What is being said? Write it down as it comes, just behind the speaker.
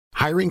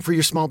Hiring for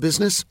your small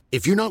business?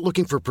 If you're not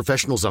looking for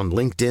professionals on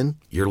LinkedIn,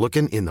 you're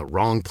looking in the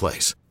wrong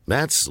place.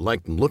 That's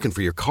like looking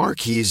for your car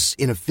keys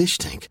in a fish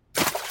tank.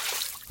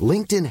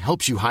 LinkedIn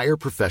helps you hire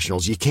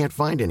professionals you can't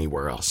find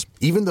anywhere else,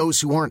 even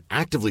those who aren't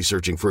actively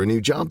searching for a new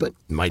job but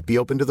might be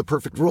open to the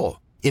perfect role.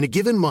 In a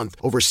given month,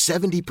 over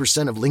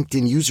 70% of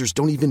LinkedIn users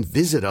don't even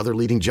visit other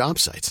leading job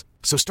sites.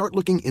 So start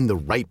looking in the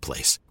right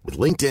place. With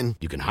LinkedIn,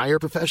 you can hire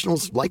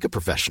professionals like a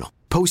professional.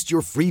 Post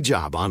your free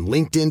job on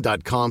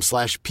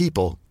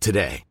linkedin.com/people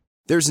today.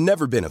 There's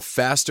never been a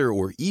faster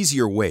or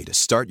easier way to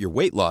start your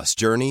weight loss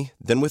journey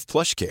than with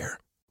PlushCare.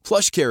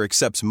 PlushCare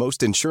accepts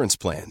most insurance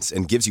plans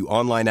and gives you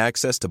online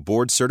access to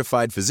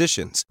board-certified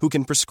physicians who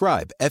can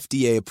prescribe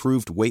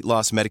FDA-approved weight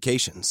loss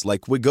medications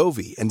like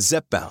Wegovy and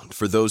Zepbound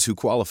for those who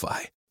qualify.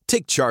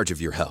 Take charge of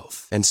your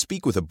health and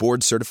speak with a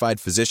board-certified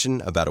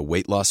physician about a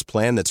weight loss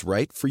plan that's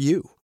right for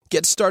you.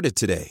 Get started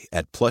today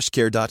at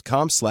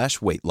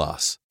plushcare.com/weight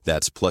loss.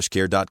 That's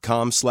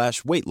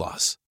plushcare.com/weight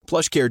loss.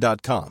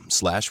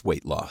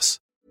 plushcare.com/weight loss.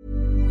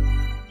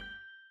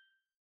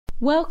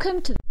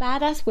 Welcome to the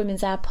Badass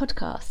Women's Hour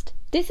podcast.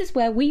 This is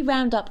where we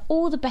round up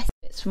all the best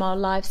bits from our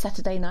live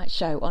Saturday night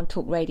show on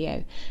Talk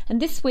Radio.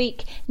 And this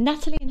week,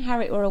 Natalie and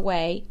Harriet were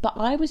away, but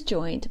I was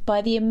joined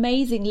by the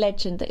amazing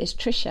legend that is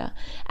Trisha,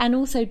 and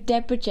also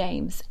Deborah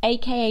James,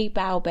 aka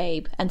Bow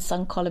Babe and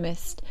Sun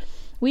columnist.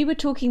 We were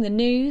talking the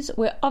news.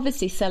 We're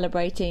obviously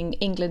celebrating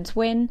England's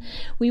win.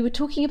 We were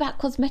talking about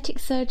cosmetic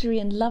surgery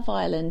and Love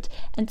Island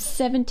and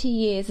 70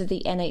 years of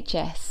the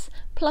NHS.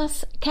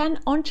 Plus, can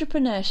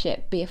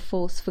entrepreneurship be a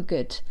force for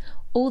good?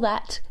 All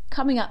that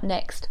coming up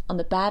next on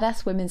the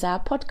Badass Women's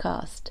Hour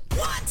podcast.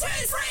 1,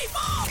 2, 3,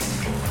 4!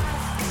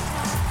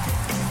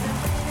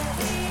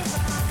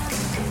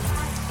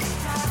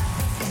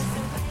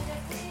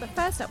 But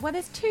first up, well,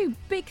 there's two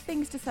big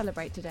things to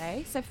celebrate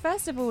today. So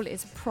first of all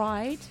is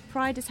Pride.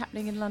 Pride is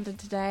happening in London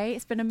today.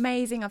 It's been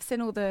amazing. I've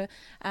seen all the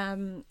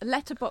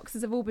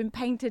letterboxes have all been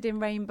painted in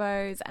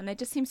rainbows, and there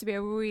just seems to be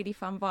a really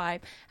fun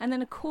vibe. And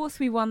then, of course,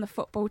 we won the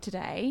football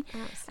today,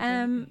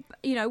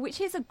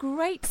 which is a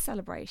great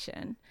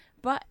celebration.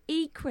 But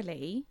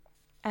equally,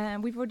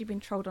 we've already been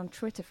trolled on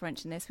Twitter for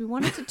mentioning this. We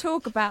wanted to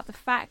talk about the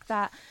fact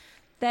that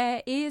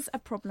there is a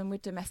problem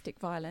with domestic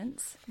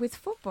violence with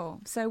football.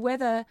 So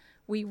whether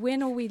we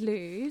win or we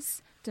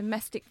lose,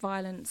 domestic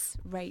violence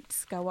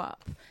rates go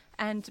up.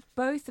 And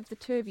both of the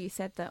two of you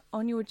said that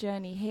on your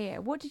journey here.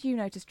 What did you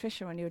notice,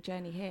 Trisha, on your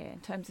journey here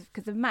in terms of,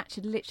 because the match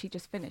had literally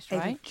just finished, right?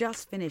 It had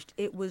just finished.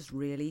 It was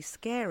really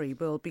scary.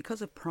 Well,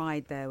 because of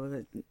Pride, there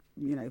were,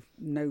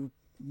 no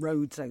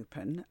roads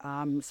open.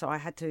 So I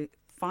had to,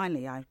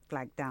 finally, I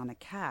flagged down a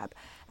cab.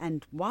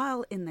 And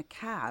while in the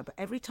cab,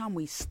 every time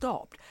we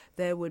stopped,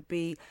 there would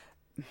be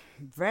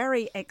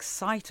very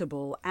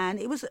excitable, and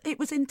it was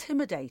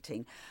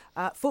intimidating,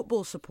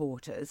 football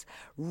supporters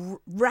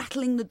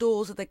rattling the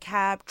doors of the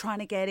cab, trying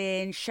to get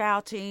in,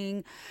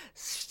 shouting,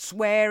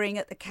 swearing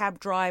at the cab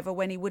driver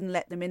when he wouldn't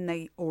let them in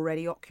the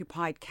already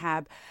occupied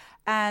cab.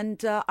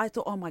 And I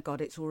thought, oh my God,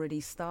 it's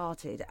already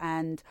started.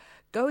 And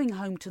going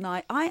home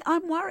tonight,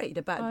 I'm worried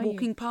about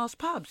walking past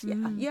pubs.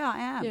 Yeah, I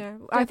am. Yeah,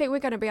 I think we're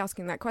going to be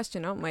asking that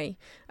question, aren't we?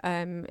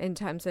 In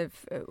terms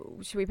of,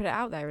 should we put it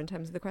out there in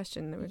terms of the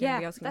question that we're going to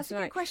be asking that's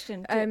tonight? A good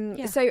question.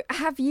 So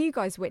have you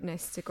guys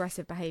witnessed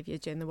aggressive behaviour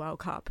during the World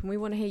Cup? And we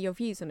want to hear your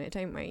views on it,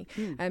 don't we?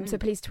 So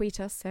please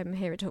tweet us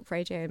here at Talk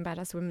Radio and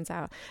Badass Women's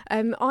Hour.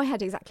 I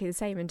had exactly the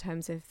same in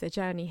terms of the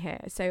journey here.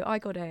 So I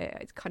got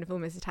a kind of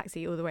almost a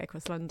taxi all the way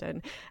across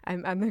London.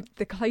 And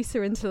the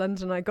closer into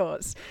London I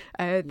got,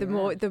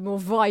 the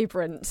more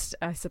vibrant,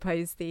 I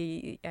suppose,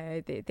 the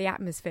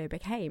atmosphere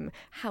became.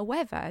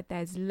 However,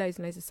 there's loads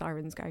and loads of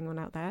sirens going on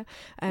out there.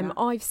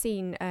 I've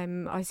seen,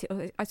 I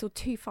saw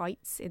two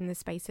fights in the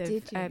space of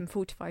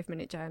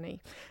 45-minute journey.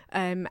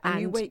 And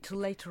you wait till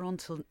later on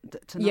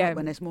tonight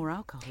when there's more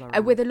alcohol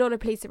around. With a lot of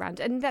police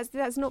around, and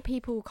that's not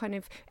people kind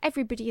of.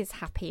 Everybody is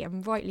happy,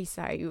 and rightly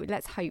so.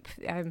 Let's hope.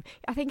 I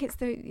think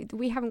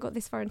we haven't got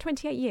this far in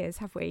 28 years,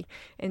 have we?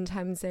 In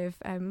terms of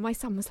my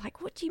son was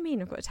like, "What do you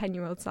mean?" I've got a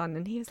 10-year-old son,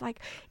 and he was like,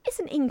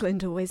 "Isn't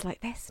England always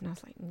like this?" And I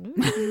was like,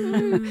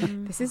 "No,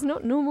 this is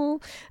not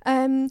normal."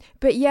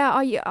 But yeah,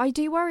 I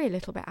do worry a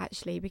little bit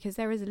actually, because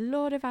there is a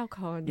lot of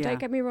alcohol. And don't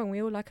get me wrong,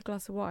 we all like a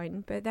glass of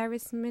wine, but there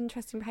is some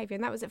interesting behaviour,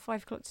 and that was at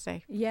 5 o'clock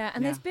today. Yeah,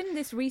 and there's been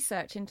this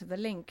research into the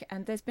link,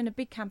 and there's been a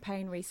big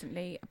campaign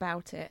recently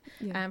about it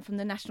from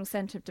the National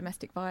Centre of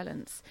Domestic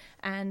Violence,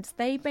 and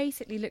they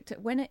basically looked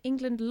at when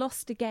England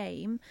lost a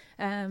game.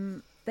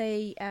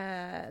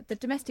 The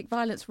domestic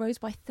violence rose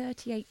by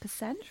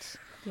 38%.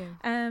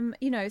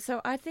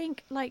 So I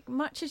think, like,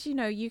 much as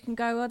you can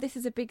go, oh, this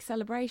is a big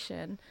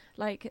celebration.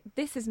 Like,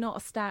 this is not a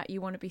stat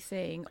you want to be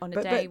seeing on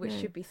a day which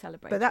should be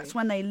celebrated. But that's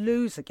when they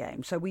lose a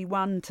game. So we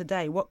won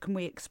today. What can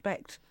we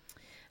expect?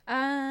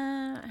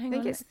 I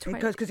think it's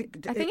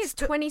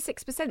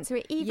 26%. So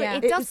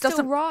it does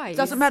still rise.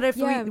 Doesn't matter if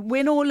we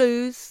win or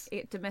lose.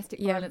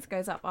 Domestic violence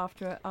goes up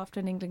after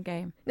an England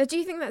game. Now, do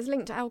you think that's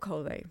linked to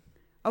alcohol though?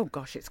 Oh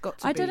gosh, it's got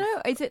to be. I don't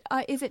know.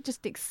 Is it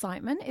just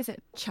excitement? Is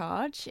it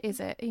charge? Is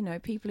it,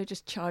 people are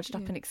just charged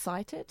up and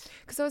excited?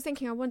 Because I was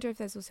thinking, I wonder if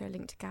there's also a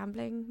link to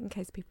gambling in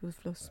case people have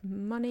lost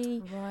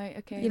money. Right.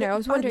 Okay. I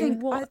was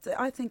wondering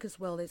I think as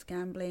well as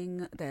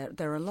gambling,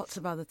 there are lots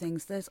of other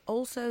things. There's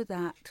also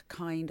that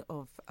kind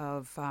of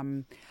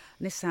and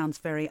this sounds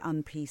very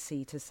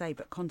un-PC to say,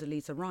 but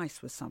Condoleezza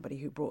Rice was somebody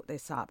who brought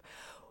this up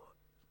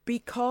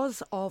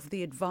because of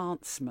the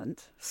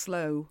advancement,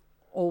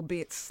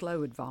 albeit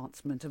slow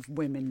advancement of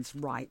women's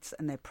rights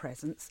and their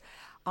presence.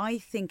 I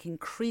think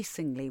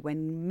increasingly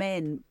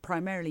when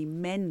primarily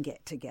men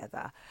get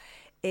together,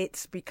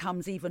 it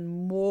becomes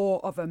even more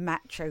of a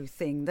macho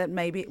thing than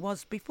maybe it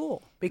was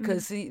before.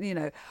 Because,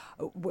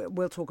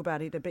 we'll talk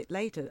about it a bit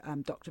later.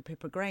 Dr.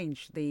 Pippa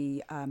Grange,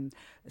 the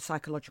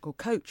psychological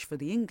coach for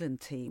the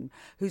England team,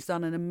 who's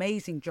done an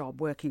amazing job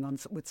working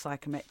with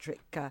psychometric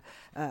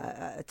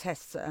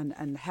tests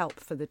and help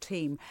for the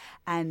team.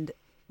 And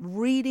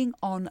reading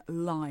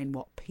online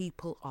what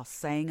people are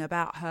saying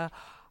about her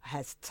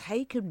has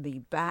taken me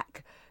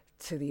back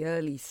to the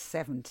early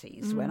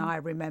 70s when I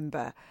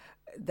remember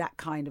that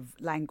kind of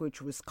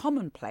language was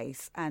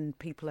commonplace and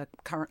people are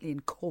currently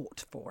in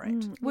court for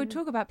it. We'll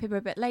talk about Pippa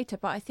a bit later,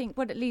 but I think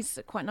what it leads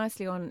quite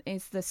nicely on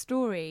is the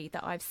story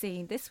that I've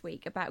seen this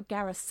week about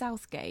Gareth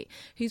Southgate,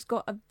 who's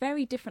got a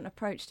very different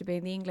approach to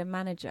being the England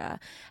manager.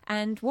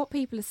 And what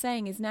people are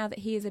saying is now that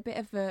he is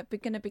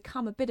going to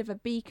become a bit of a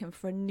beacon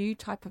for a new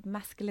type of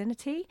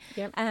masculinity.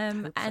 Yep.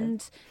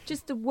 And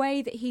just the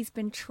way that he's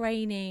been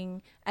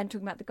training and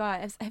talking about the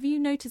guy. Have you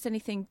noticed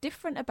anything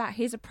different about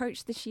his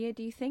approach this year,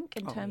 do you think,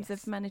 in terms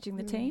of managing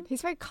the team?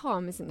 He's very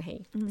calm, isn't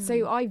he?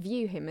 So I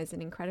view him as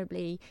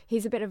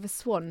he's a bit of a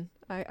swan.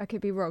 I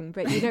could be wrong,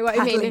 but you know what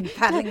I mean.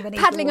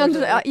 Paddling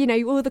under,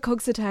 all the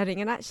cogs are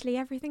turning, and actually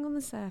everything on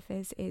the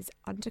surface is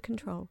under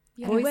control.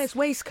 Yeah. He wears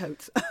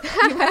waistcoats.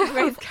 He wears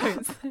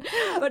waistcoats.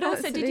 But also,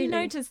 Absolutely. did you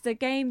notice the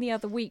game the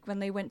other week when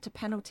they went to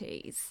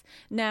penalties?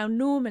 Now,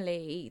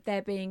 normally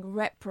they're being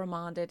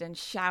reprimanded and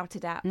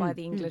shouted at by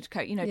the English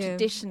coach,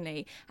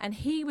 traditionally. And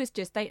he was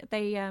just, they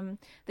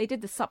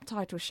did the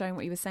subtitles showing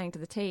what he was saying to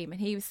the team,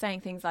 and he was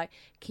saying things like,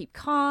 keep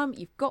calm,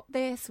 you've got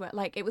this.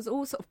 Like, it was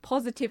all sort of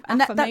positive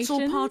and affirmations. That's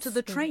all part of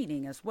the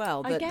training as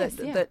well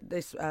that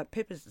this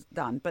Pippa's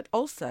done. But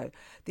also,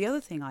 the other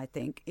thing I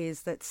think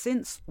is that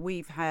since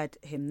we've had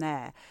him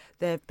there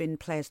have been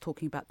players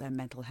talking about their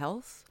mental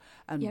health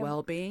and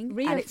well-being.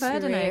 Rio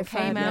Ferdinand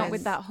came out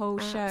with that whole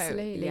show.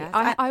 Absolutely.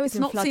 Yeah. I was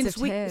in floods of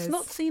tears. It's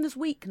not seen as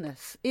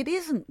weakness. It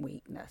isn't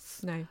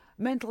weakness. No.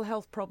 Mental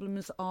health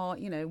problems are,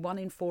 1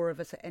 in 4 of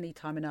us at any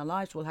time in our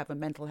lives will have a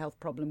mental health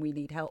problem we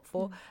need help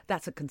for.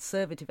 That's a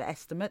conservative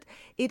estimate.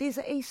 It is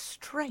a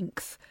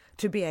strength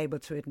to be able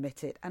to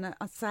admit it. And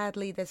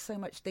sadly, there's so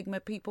much stigma,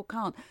 people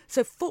can't.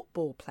 So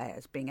football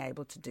players being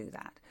able to do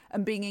that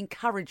and being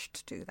encouraged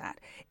to do that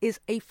is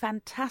a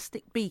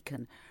fantastic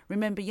beacon.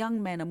 Remember,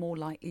 young men are more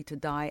likely to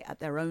die at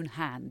their own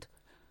hand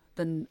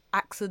than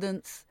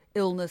accidents,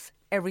 illness,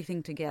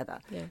 everything together.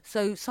 Yeah.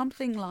 So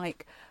something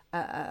like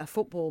a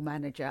football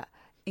manager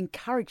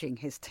encouraging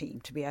his team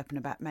to be open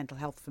about mental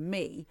health, for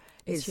me,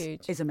 is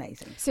huge. Is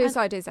amazing.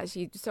 Suicide is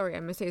actually,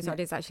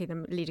 is actually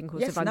the leading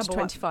cause of under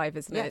 25,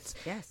 isn't it?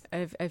 Yes.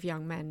 Of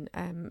young men.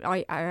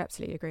 I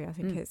absolutely agree. I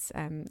think it's.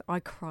 I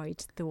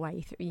cried the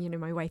way through,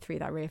 my way through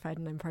that Rio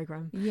Ferdinand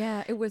programme.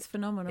 Yeah, it was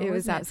phenomenal. It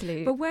was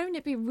absolutely. But won't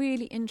it be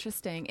really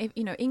interesting if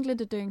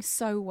England are doing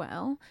so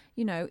well?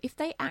 If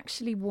they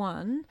actually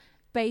won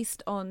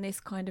based on this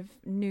kind of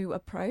new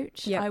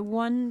approach, I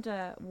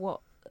wonder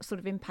what sort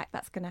of impact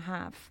that's going to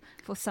have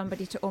for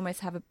somebody to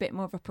almost have a bit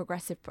more of a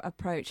progressive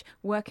approach,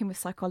 working with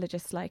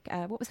psychologists like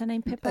what was her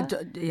name, Pippa?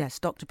 Yes,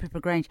 Dr. Pippa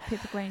Grange.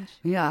 Pippa Grange.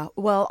 Yeah,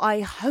 well,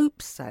 I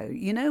hope so.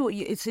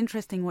 It's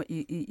interesting what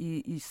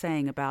you're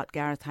saying about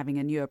Gareth having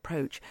a new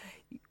approach.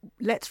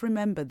 Let's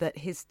remember that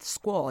his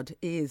squad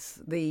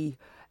is the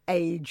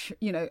age,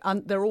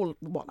 they're all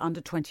under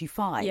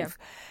 25. Yeah.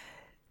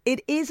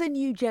 It is a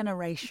new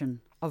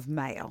generation of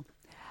male.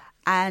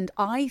 And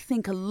I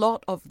think a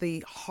lot of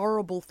the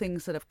horrible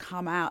things that have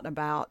come out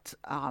about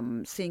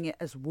seeing it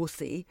as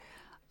wussy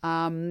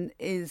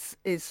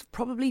is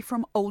probably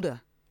from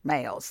older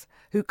males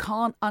who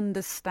can't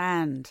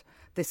understand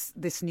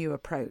this new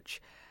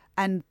approach.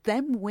 And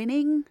them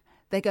winning,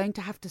 they're going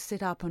to have to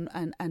sit up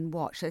and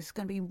watch. So it's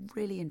going to be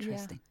really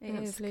interesting. Yeah,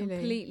 it is a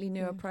completely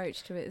new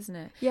approach to it, isn't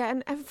it? Yeah,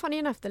 and funny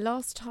enough, the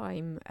last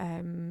time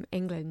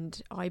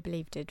England, I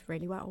believe, did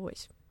really well,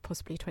 which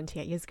possibly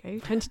 26 years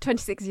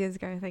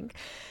ago, I think.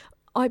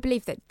 I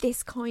believe that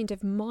this kind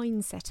of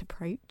mindset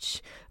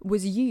approach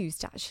was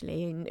used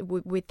actually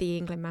with the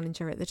England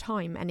manager at the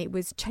time, and it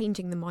was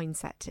changing the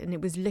mindset, and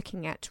it was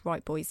looking at,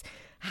 right, boys,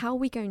 how are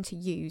we going to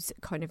use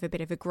kind of a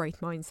bit of a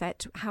growth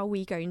mindset? How are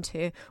we going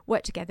to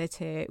work together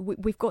to?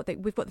 We've got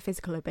the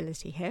physical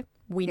ability here.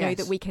 We know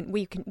that we can.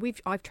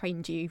 I've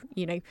trained you,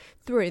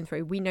 through and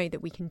through. We know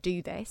that we can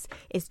do this.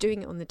 It's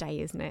doing it on the day,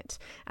 isn't it?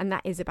 And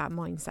that is about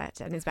mindset,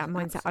 and it's about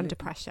mindset under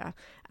pressure,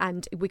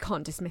 and we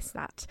can't dismiss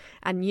that.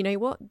 And you know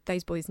what?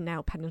 Those boys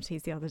nailed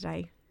penalties the other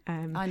day.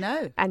 I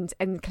know.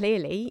 And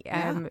clearly,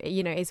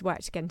 it's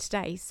worked again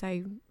today.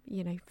 So,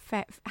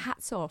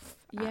 hats off.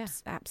 Yeah.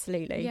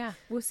 Absolutely. Yeah,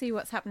 we'll see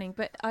what's happening.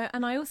 But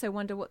I also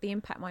wonder what the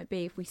impact might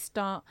be if we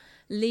start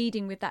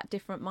leading with that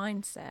different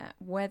mindset,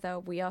 whether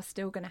we are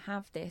still going to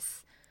have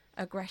this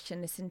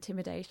aggression, this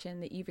intimidation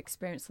that you've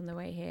experienced on the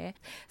way here.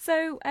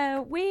 So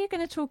we're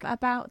going to talk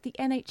about the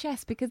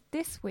NHS, because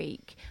this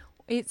week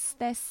it's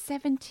their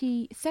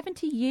 70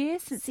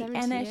 years since the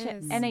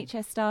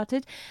NHS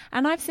started.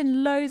 And I've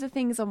seen loads of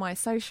things on my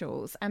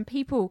socials and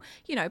people,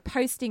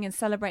 posting and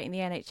celebrating the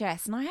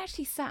NHS. And I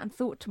actually sat and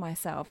thought to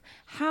myself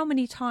how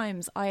many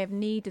times I have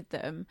needed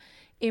them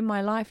in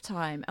my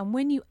lifetime. And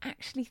when you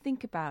actually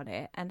think about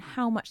it and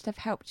how much they've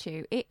helped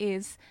you, it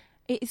is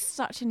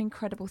such an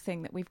incredible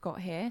thing that we've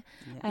got here.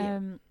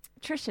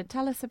 Tricia,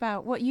 tell us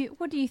about what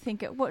do you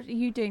think? What are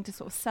you doing to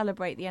sort of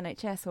celebrate the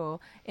NHS? Or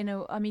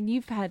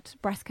you've had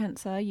breast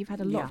cancer, you've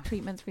had a lot of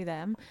treatments through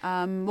them.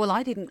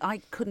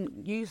 I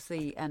couldn't use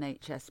the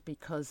NHS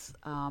because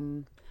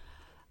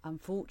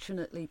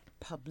unfortunately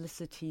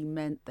publicity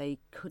meant they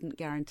couldn't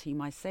guarantee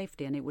my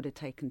safety, and it would have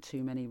taken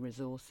too many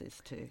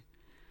resources to.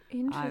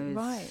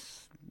 Right.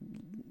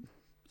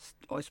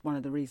 It's one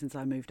of the reasons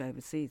I moved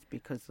overseas,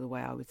 because the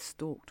way I was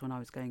stalked when I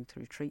was going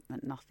through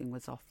treatment, nothing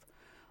was off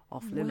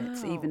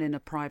limits, even in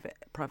a private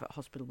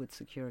hospital with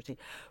security.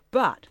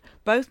 But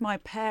both my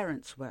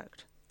parents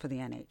worked for the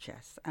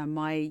NHS, and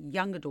my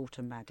younger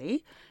daughter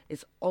Maddie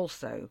is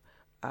also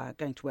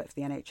going to work for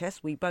the NHS.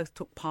 We both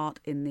took part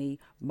in the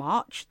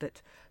march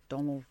that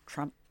Donald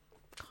Trump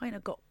kind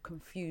of got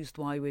confused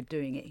why we're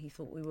doing it. He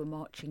thought we were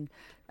marching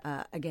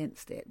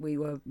against it. We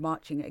were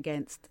marching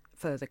against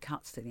further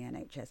cuts to the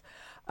NHS.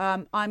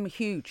 I'm a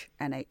huge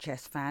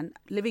NHS fan.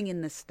 Living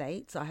in the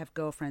States, I have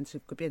girlfriends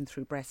who've been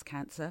through breast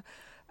cancer,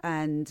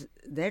 and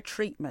their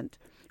treatment.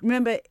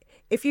 Remember,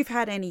 if you've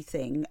had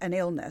anything, an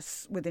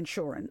illness with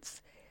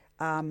insurance,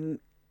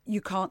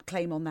 you can't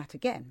claim on that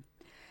again.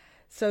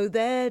 So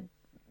their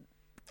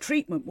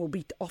treatment will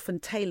be often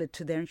tailored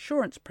to their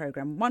insurance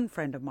program. One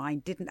friend of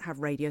mine didn't have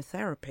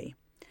radiotherapy.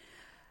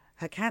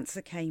 Her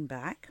cancer came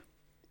back,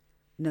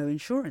 no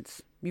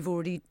insurance.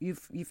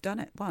 You've done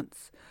it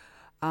once.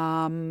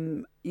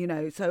 And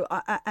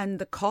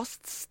the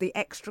costs, the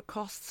extra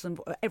costs, and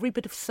every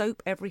bit of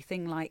soap,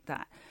 everything like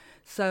that.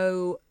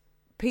 So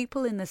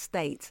people in the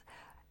States,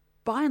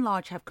 by and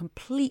large, have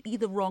completely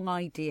the wrong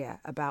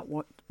idea about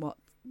what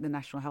the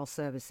National Health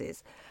Service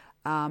is.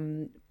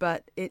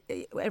 But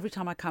every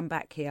time I come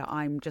back here,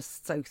 I'm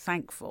just so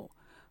thankful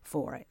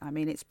for it. I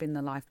mean, it's been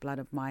the lifeblood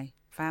of my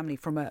family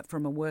from a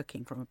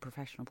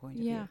professional point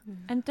of view.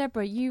 And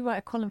Deborah, you write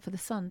a column for The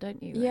Sun,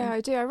 don't you? Yeah,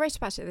 I do. I wrote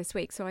about it this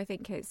week, so I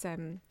think it's I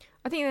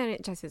think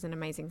the NHS is an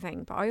amazing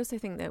thing, but I also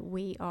think that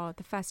we are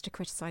the first to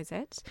criticise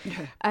it.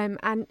 And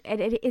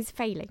it is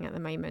failing at the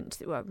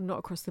moment. Well, not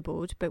across the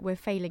board, but we're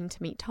failing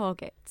to meet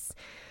targets.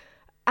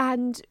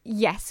 And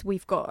yes,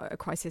 we've got a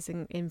crisis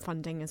in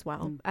funding as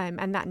well,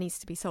 and that needs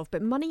to be solved.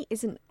 But money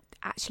isn't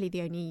actually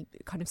the only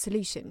kind of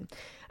solution.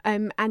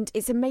 And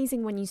it's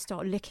amazing when you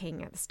start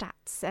looking at the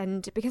stats.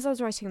 And because I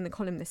was writing in the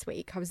column this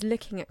week, I was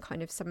looking at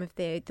kind of some of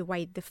the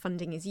way the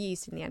funding is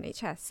used in the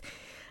NHS.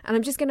 And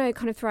I'm just going to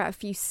kind of throw out a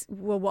few,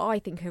 what I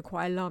think are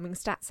quite alarming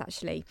stats,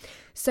 actually.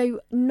 So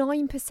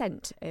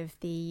 9% of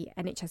the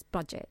NHS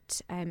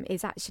budget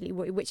is actually,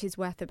 which is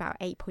worth about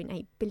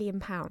 £8.8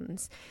 billion,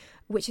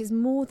 which is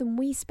more than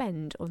we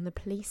spend on the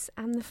police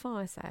and the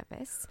fire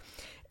service,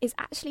 is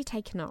actually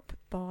taken up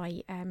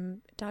by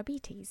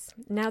diabetes.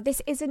 Now,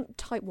 this isn't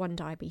type 1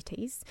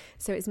 diabetes,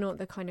 so it's not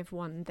the kind of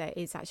one that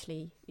is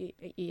actually,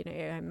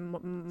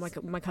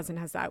 my cousin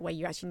has that, where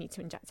you actually need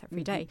to inject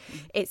every day.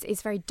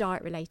 It's very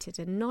diet related,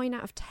 and 9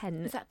 out of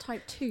 10... Is that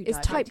type 2 It's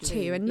diabetes? type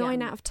 2, and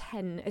 9 out of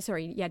 10...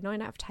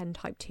 9 out of 10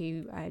 type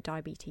 2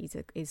 diabetes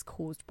is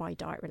caused by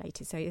diet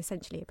related, so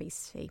essentially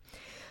obesity.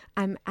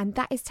 And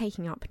that is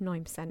taking up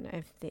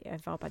 9%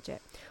 of our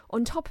budget.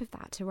 On top of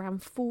that,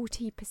 around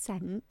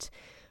 40%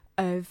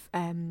 of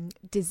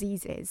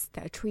diseases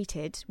that are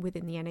treated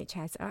within the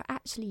NHS are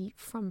actually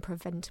from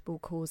preventable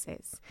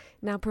causes.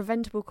 Now,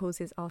 preventable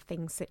causes are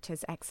things such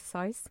as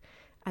exercise,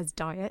 as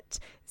diet,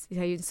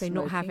 so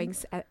not having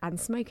and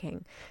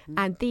smoking.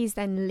 And these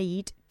then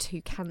lead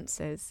to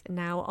cancers.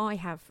 Now, I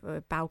have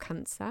bowel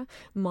cancer.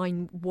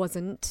 Mine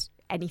wasn't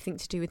anything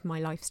to do with my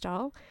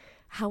lifestyle.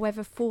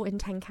 However, 4 in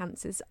 10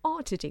 cancers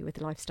are to do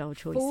with lifestyle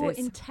choices. 4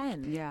 in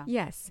 10? Yeah.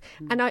 Yes.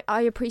 And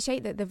I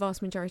appreciate that the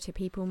vast majority of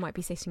people might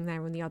be sitting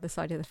there on the other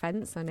side of the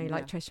fence. I know,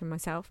 like Trish and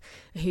myself,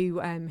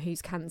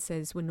 whose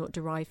cancers were not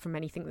derived from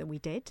anything that we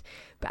did.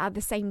 But at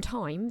the same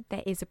time,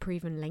 there is a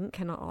proven link.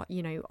 And,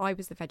 I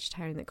was the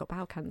vegetarian that got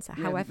bowel cancer.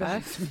 Yeah,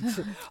 However...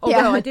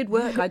 Although I did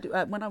work,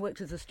 when I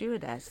worked as a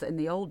stewardess in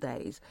the old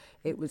days,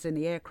 it was in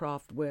the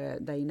aircraft where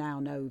they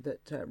now know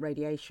that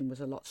radiation was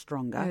a lot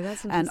stronger. Oh,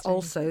 that's interesting. And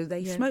also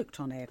they smoked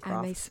on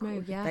aircraft. And they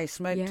smoke, They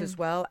smoked as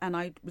well, and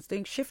I was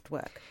doing shift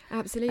work.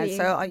 Absolutely. And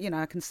so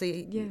I can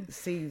see the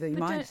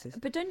minuses.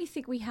 But don't you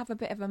think we have a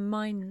bit of a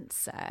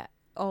mindset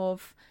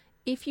of,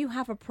 if you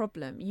have a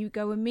problem, you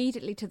go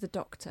immediately to the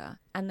doctor,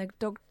 and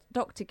the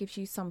doctor gives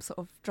you some sort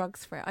of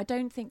drugs for it. I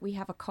don't think we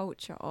have a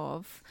culture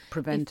of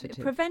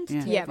preventative,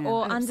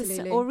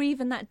 or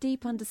even that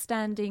deep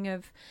understanding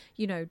of,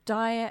 you know,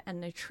 diet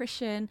and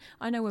nutrition.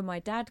 I know when my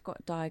dad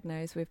got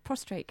diagnosed with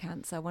prostate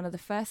cancer, one of the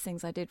first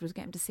things I did was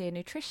get him to see a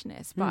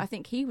nutritionist. But I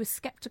think he was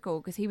skeptical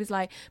because he was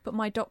like, but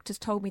my doctors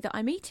told me that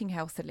I'm eating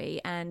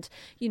healthily and,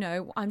 you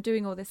know, I'm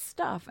doing all this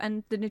stuff.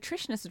 And the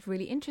nutritionist was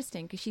really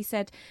interesting because she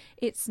said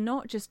it's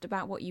not just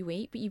about what you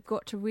eat, but you've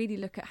got to really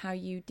look at how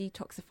you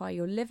detoxify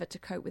your liver to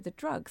cope with the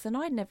drugs. And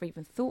I'd never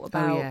even thought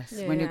about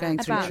when you're going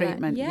through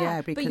treatment.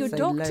 Because but your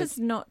doctor's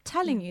not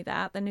telling you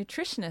that. The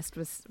nutritionist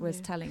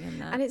was telling him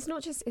that. And it's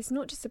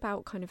not just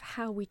about kind of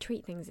how we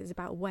treat things, it's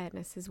about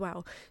awareness as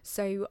well.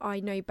 So I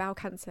know bowel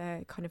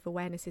cancer kind of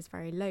awareness is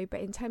very low, but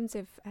in terms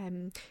of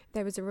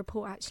there was a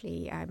report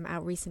actually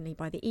out recently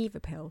by the Eva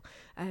pill,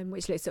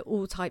 which looks at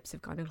all types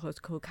of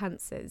gynecological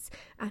cancers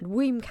and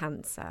womb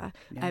cancer.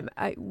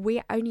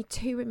 We only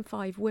 2 in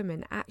 5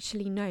 women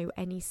actually know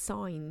any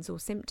signs or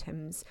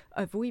symptoms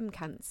of womb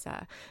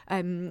cancer.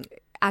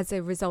 As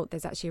a result,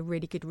 there's actually a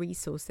really good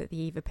resource that the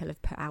Eva pill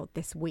have put out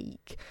this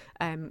week,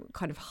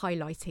 kind of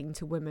highlighting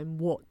to women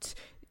what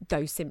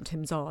those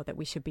symptoms are that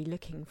we should be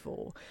looking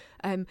for.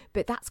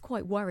 But that's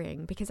quite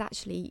worrying because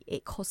actually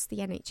it costs the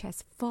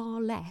NHS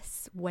far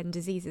less when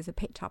diseases are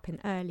picked up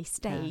in early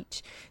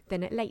stage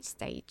than at late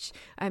stage.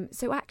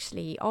 So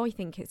actually, I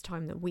think it's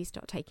time that we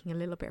start taking a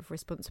little bit of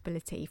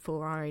responsibility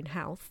for our own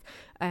health,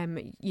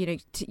 you know,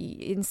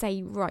 and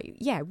say, right,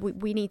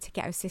 we need to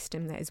get a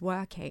system that is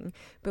working,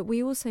 but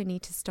we also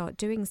need to start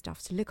doing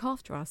stuff to look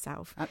after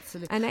ourselves.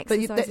 Absolutely. And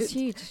exercise is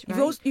huge.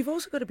 Right? You've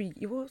also got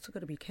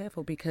to be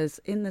careful because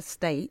in the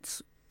States,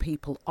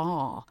 people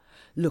are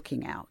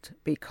looking out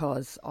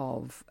because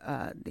of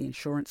the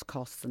insurance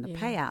costs and the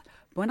payout.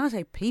 When I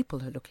say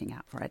people are looking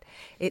out for it,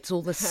 it's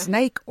all the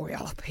snake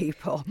oil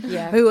people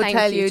who will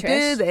tell you,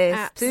 do this,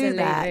 Absolutely. do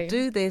that,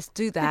 do this,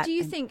 do that. But do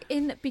you think,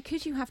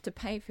 because you have to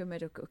pay for your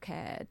medical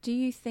care, do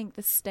you think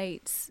the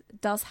States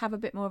does have a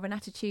bit more of an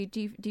attitude?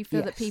 Do you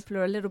feel that people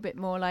are a little bit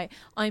more like,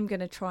 I'm going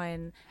to try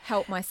and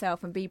help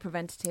myself and be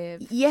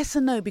preventative? Yes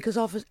and no, because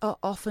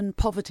often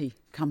poverty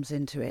comes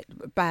into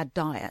it. Bad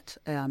diet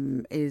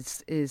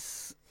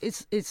is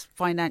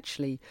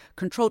financially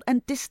controlled,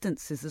 and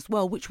distances as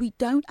well, which we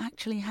don't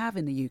actually have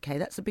in the UK.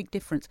 That's a big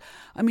difference.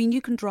 I mean,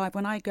 you can drive,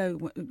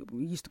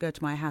 we used to go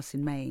to my house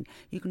in Maine,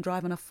 you can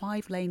drive on a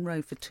 5-lane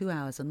road for 2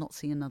 hours and not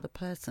see another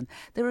person.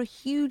 There are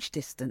huge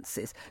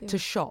distances to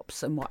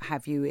shops and what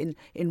have you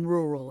in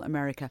rural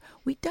America.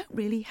 We don't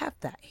really have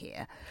that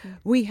here.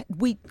 We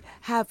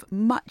have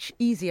much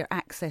easier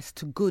access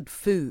to good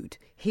food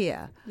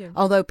here,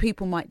 although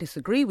people might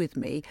disagree with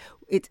me.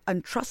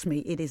 And trust me,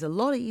 it is a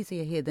lot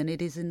easier here than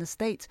it is in the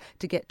States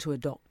to get to a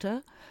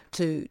doctor.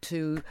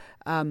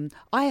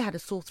 I had a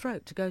sore throat.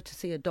 To go to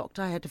see a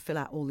doctor, I had to fill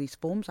out all these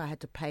forms. I had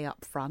to pay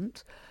up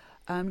front.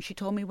 She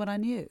told me what I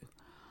knew.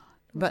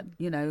 But,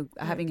 you know,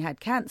 having had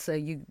cancer,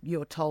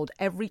 you're told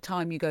every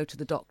time you go to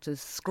the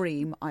doctors,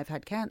 scream, I've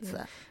had cancer.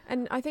 Yeah.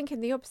 And I think on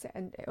the opposite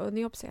end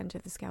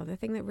of the scale, the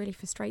thing that really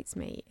frustrates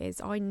me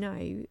is I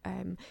know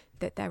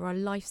that there are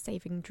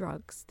life-saving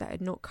drugs that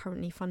are not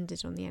currently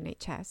funded on the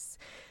NHS.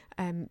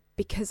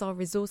 Because our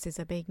resources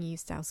are being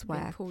used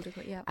elsewhere.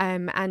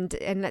 And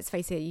let's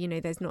face it, you know,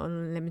 there's not an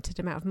unlimited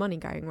amount of money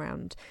going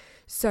around.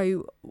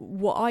 So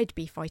what I'd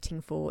be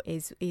fighting for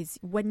is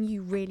when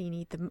you really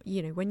need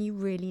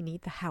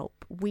the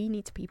help, we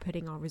need to be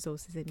putting our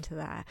resources into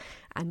there,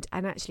 and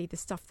actually the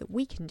stuff that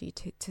we can do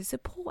to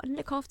support and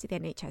look after the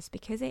NHS,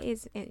 because it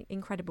is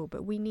incredible,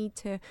 but we need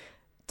to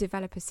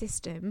develop a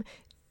system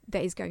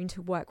that is going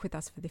to work with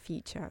us for the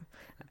future,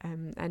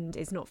 and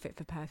is not fit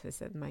for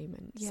purpose at the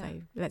moment.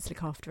 So let's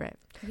look after it.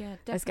 Yeah,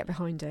 definitely. Let's get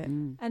behind it.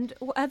 And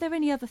are there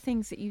any other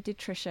things that you did,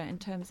 Tricia, in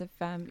terms of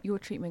your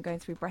treatment going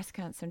through breast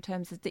cancer, in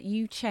terms of that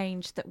you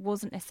changed that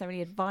wasn't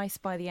necessarily advice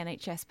by the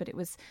NHS, but it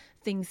was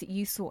things that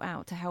you sought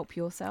out to help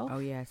yourself? Oh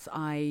yes,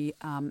 I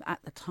at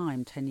the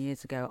time 10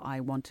 years ago, I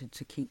wanted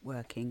to keep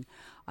working.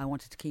 I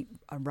wanted to keep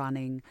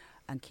running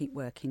and keep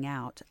working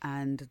out,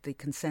 and the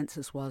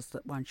consensus was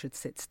that one should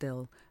sit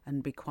still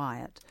and be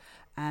quiet,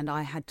 and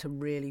I had to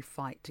really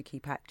fight to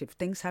keep active.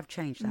 Things have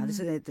changed now.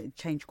 It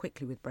changed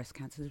quickly with breast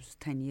cancer. This was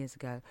 10 years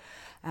ago,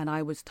 and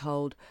I was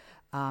told,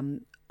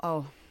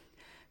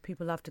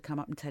 people love to come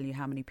up and tell you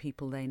how many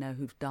people they know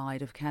who've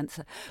died of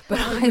cancer, but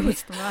I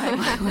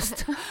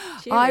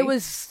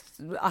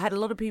had a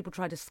lot of people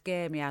try to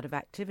scare me out of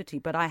activity,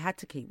 but I had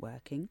to keep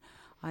working.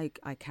 I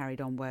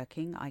carried on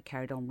working, I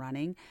carried on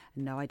running.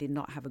 No, I did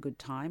not have a good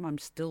time. I'm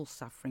still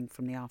suffering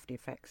from the after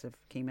effects of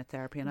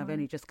chemotherapy, and I've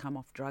only just come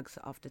off drugs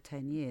after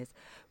 10 years.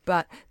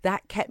 But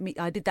that kept me,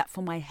 I did that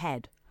for my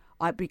head,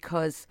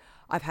 because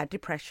I've had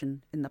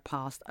depression in the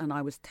past, and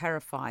I was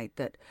terrified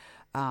that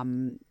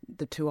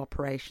the 2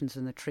 operations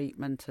and the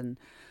treatment and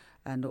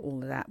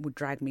all of that would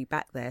drag me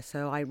back there.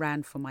 So I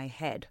ran for my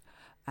head.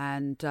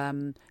 And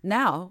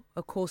now,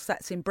 of course,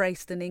 that's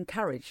embraced and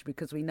encouraged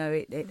because we know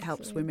it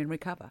helps women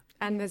recover.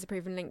 And there's a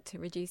proven link to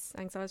reduce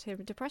anxiety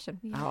and depression.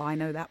 Oh, I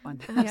know that one.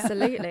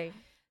 Absolutely.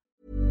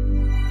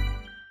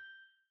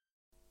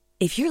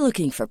 If you're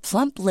looking for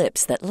plump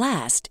lips that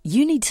last,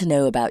 you need to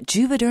know about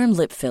Juvederm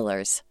lip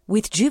fillers.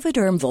 With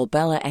Juvederm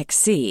Volbella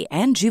XC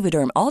and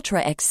Juvederm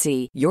Ultra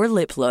XC, your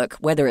lip look,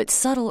 whether it's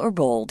subtle or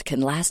bold, can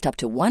last up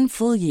to 1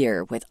 full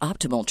year with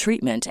optimal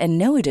treatment and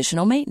no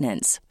additional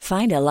maintenance.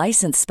 Find a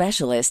licensed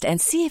specialist and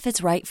see if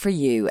it's right for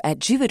you at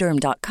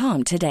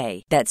Juvederm.com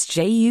today. That's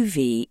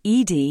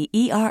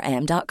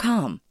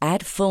JUVEDERM.com.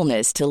 Add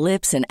fullness to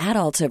lips in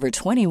adults over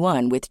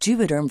 21 with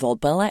Juvederm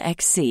Volbella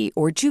XC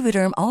or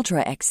Juvederm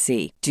Ultra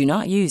XC. Do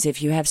not use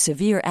if you have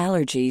severe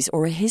allergies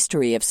or a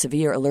history of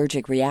severe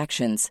allergic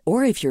reactions,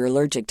 or if you're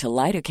allergic to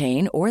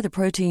lidocaine or the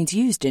proteins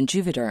used in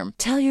Juvederm.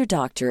 Tell your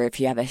doctor if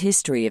you have a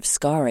history of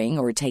scarring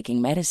or taking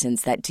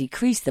medicines that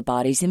decrease the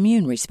body's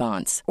immune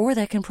response or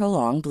that can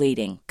prolong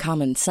bleeding.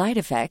 Common side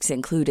effects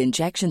include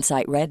injection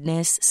site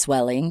redness,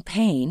 swelling,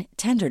 pain,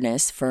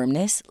 tenderness,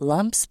 firmness,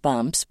 lumps,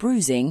 bumps,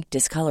 bruising,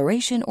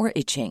 discoloration, or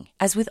itching.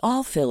 As with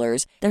all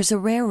fillers, there's a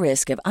rare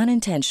risk of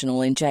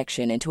unintentional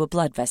injection into a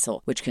blood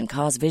vessel, which can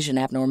cause vision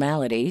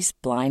abnormalities,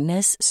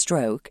 blindness,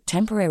 stroke,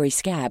 temporary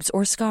scabs,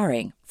 or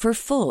scarring. For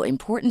full,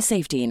 important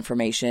safety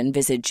information,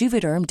 visit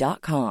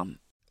Juvederm.com.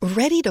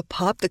 Ready to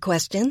pop the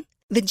question?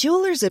 The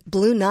jewelers at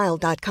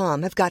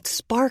BlueNile.com have got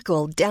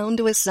sparkle down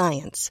to a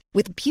science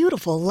with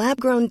beautiful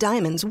lab-grown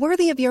diamonds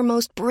worthy of your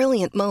most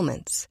brilliant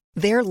moments.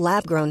 Their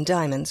lab-grown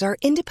diamonds are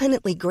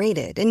independently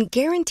graded and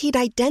guaranteed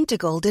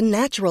identical to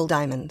natural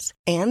diamonds,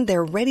 and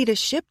they're ready to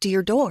ship to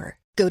your door.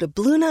 Go to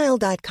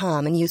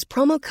BlueNile.com and use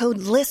promo code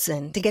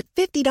LISTEN to get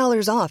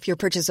 $50 off your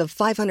purchase of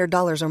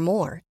 $500 or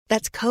more.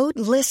 That's code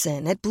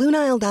LISTEN at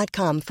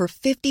BlueNile.com for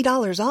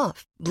 $50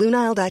 off.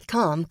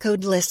 BlueNile.com,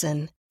 code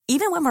LISTEN.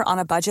 Even when we're on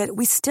a budget,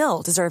 we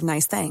still deserve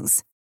nice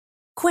things.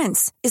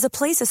 Quince is a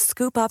place to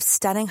scoop up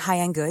stunning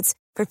high-end goods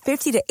for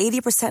 50 to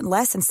 80%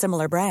 less than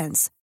similar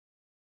brands.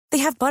 They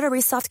have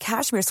buttery soft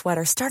cashmere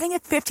sweaters starting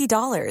at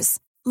 $50,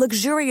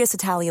 luxurious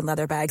Italian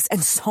leather bags,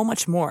 and so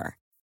much more.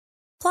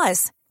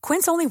 Plus,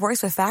 Quince only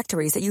works with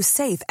factories that use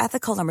safe,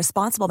 ethical, and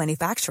responsible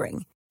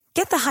manufacturing.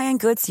 Get the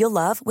high-end goods you'll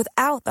love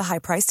without the high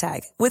price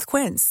tag with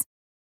Quince.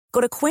 Go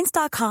to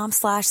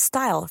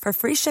quince.com/style for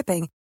free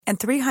shipping and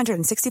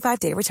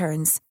 365-day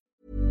returns.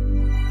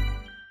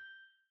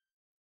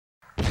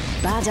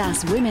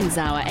 Badass Women's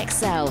Hour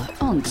XL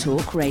on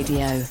Talk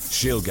Radio.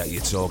 She'll get you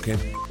talking.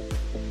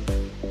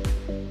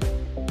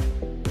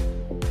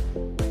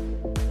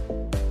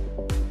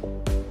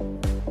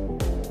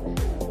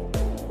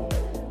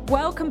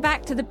 Welcome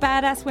back to the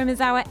Badass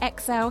Women's Hour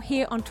XL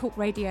here on Talk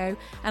Radio.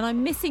 And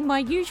I'm missing my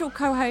usual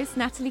co-hosts,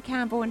 Natalie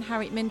Campbell and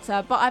Harriet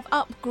Minter, but I've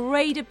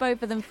upgraded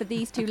both of them for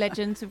these two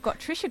legends. We've got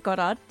Trisha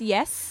Goddard,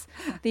 yes,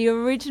 the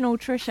original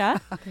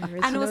Trisha,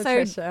 and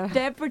also Trisha.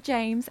 Deborah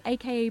James,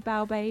 a.k.a.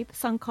 Bow Babe,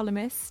 Sun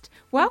columnist.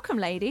 Welcome,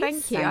 ladies.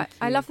 Thank you.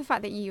 I love the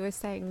fact that you were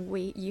saying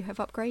you have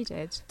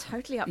upgraded.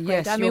 Totally upgraded.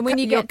 Yes, I mean, when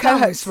you your get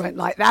co-hosts won't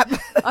like that.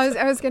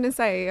 I was going to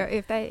say,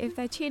 if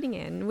they're tuning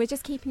in, we're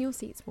just keeping your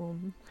seats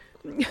warm.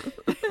 We've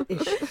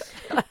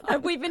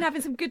been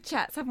having some good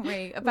chats, haven't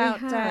we, about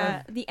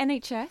the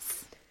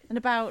NHS and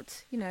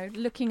about,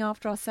 looking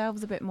after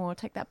ourselves a bit more,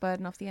 take that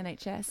burden off the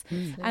NHS.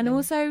 And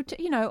also,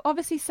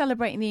 obviously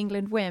celebrating the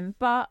England win,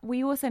 but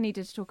we also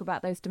needed to talk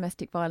about those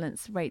domestic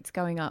violence rates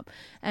going up.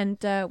 And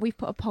we've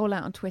put a poll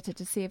out on Twitter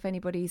to see if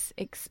anybody's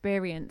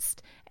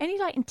experienced any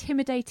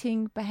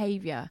intimidating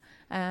behaviour,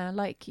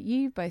 like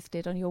you both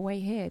did on your way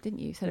here, didn't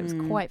you? Said it was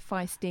quite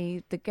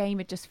feisty. The game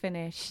had just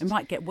finished. It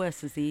might get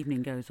worse as the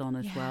evening goes on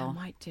as well. Yeah,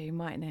 might do,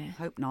 mightn't it?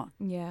 Hope not.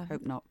 Yeah.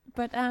 Hope not.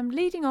 But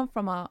leading on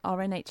from our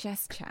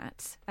NHS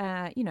chat,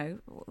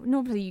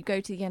 normally you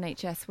go to the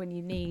NHS when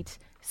you need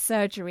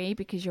surgery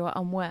because you're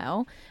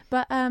unwell.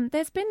 But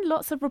there's been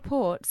lots of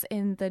reports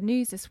in the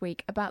news this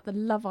week about the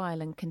Love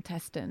Island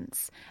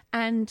contestants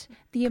and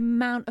the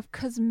amount of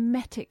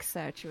cosmetic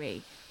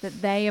surgery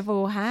that they have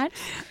all had.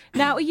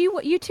 Now, are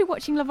you two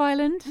watching Love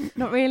Island?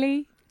 Not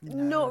really?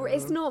 No,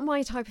 it's not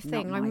my type of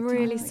thing. I'm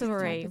really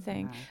sorry.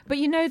 But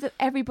you know that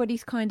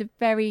everybody's kind of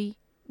very,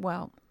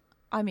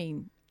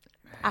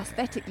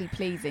 aesthetically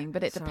pleasing,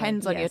 but it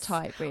depends on your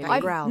type, really.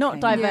 Not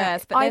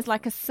diverse, but there's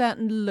a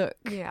certain look.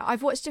 Yeah,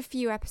 I've watched a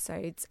few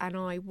episodes and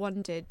I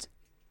wondered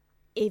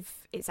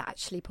if it's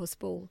actually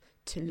possible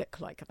to look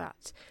like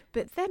that.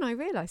 But then I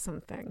realised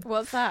something.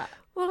 What's that?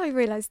 Well, I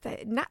realised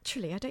that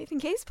naturally I don't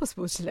think it is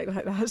possible to look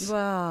like that.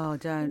 Well,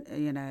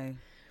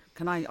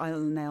 I'll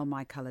nail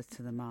my colours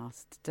to the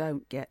mast.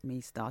 Don't get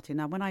me started.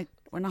 Now, when I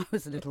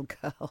was a little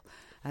girl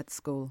at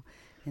school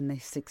in the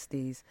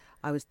 60s,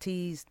 I was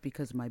teased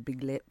because of my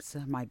big lips,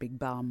 my big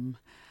bum,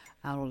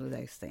 and all of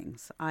those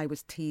things. I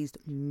was teased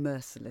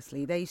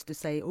mercilessly. They used to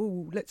say,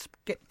 "Oh, let's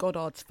get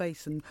Goddard's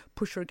face and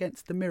push her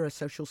against the mirror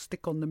so she'll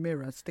stick on the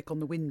mirror, stick on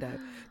the window.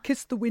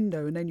 Kiss the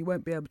window and then you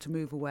won't be able to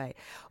move away."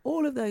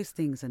 All of those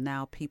things, and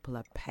now people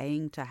are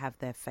paying to have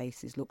their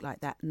faces look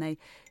like that. And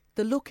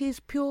the look is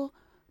pure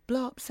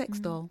blow up sex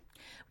doll.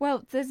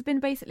 Well, there's been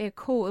basically a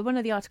call. One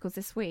of the articles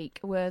this week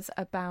was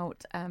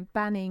about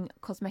banning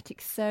cosmetic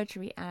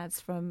surgery ads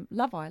from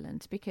Love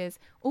Island, because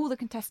all the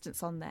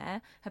contestants on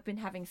there have been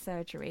having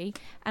surgery.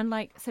 And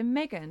so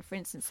Megan, for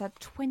instance, had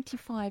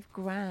 25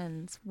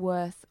 grand's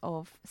worth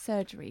of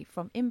surgery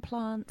from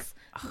implants.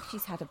 I think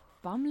she's had a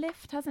bum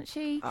lift, hasn't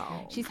she?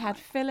 Oh, she's had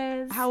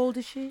fillers. How old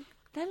is she?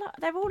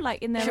 They're all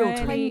in their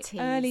early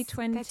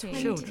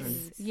 20s.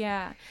 Children.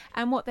 Yeah.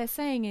 And what they're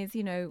saying is,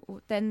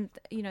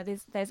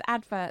 there's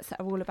adverts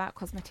that are all about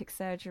cosmetic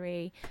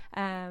surgery.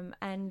 And,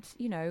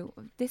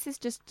 this is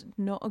just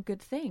not a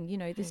good thing.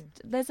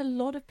 There's a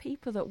lot of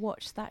people that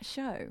watch that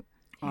show.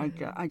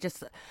 I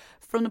just,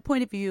 from the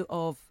point of view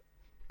of,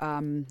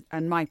 and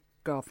my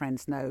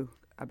girlfriends know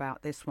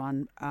about this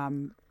one,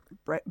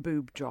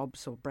 boob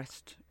jobs or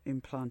breast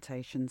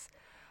implantations.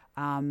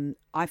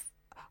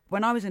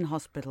 When I was in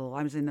hospital,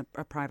 I was in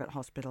a private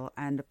hospital,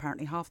 and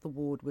apparently half the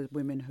ward were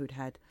women who'd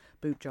had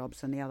boob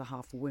jobs and the other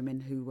half were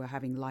women who were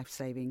having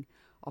life-saving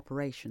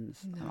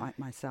operations, like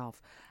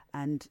myself.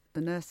 And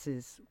the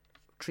nurses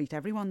treat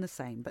everyone the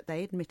same, but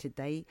they admitted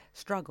they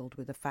struggled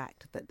with the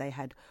fact that they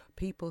had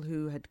people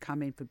who had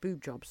come in for boob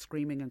jobs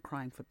screaming and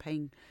crying for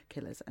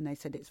painkillers, and they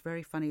said it's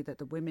very funny that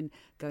the women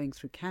going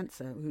through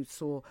cancer who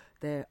saw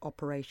their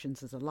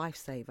operations as a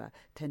lifesaver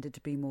tended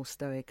to be more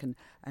stoic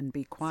and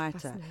be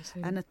quieter.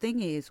 And the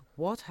thing is,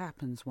 what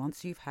happens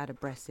once you've had a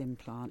breast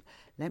implant,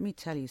 let me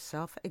tell you,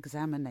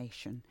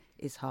 self-examination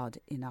is hard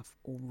enough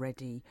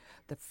already.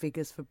 The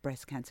figures for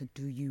breast cancer,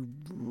 do you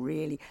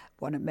really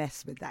want to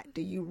mess with that?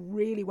 Do you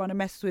really want to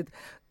mess with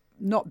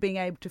not being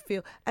able to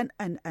feel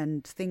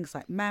and things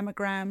like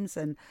mammograms?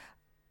 And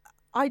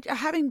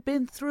having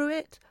been through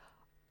it,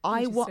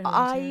 I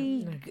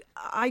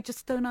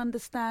just don't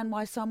understand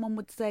why someone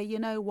would say, you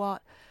know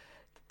what?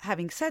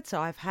 Having said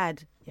so, I've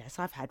had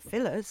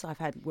fillers.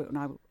 When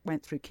I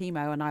went through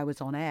chemo and I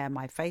was on air,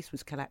 my face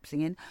was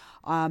collapsing in.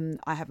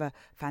 I have a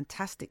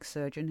fantastic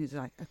surgeon who's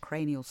like a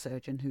cranial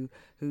surgeon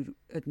who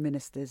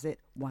administers it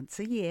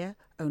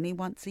only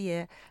once a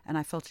year. And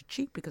I felt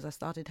cheap because I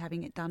started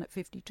having it done at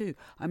 52.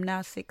 I'm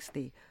now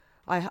 60.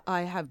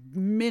 I have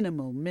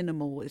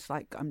minimal. It's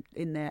like I'm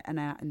in there and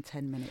out in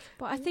 10 minutes.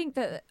 But I think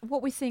that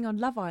what we're seeing on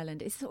Love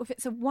Island is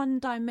it's a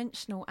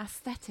one-dimensional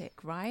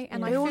aesthetic, right?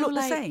 And they all look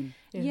the same.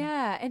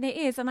 Yeah, and it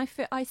is. And I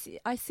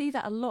see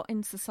that a lot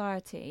in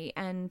society.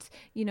 And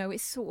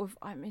it's sort of.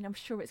 I'm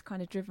sure it's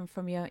kind of driven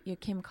from your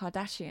Kim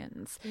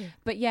Kardashians. Yeah.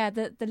 But yeah,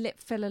 the lip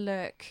filler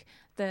look,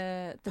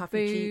 the boobs,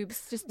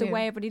 cheeks. Just the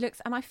way everybody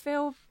looks. And I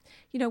feel,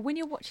 when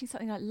you're watching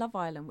something like Love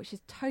Island, which is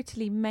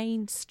totally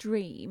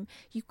mainstream,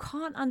 you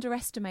can't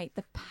underestimate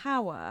the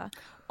power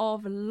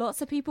of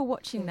lots of people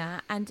watching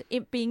that and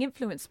it being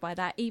influenced by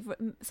that,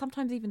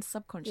 sometimes even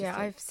subconsciously. Yeah,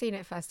 I've seen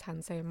it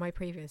firsthand. So in my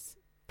previous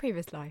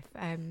life,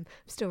 I'm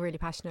still really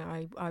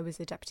passionate. I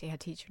was a deputy head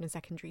teacher in a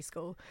secondary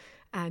school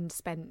and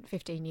spent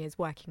 15 years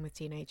working with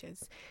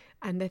teenagers.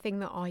 And the thing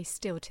that I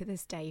still to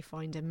this day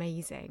find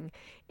amazing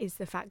is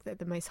the fact that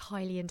the most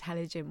highly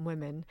intelligent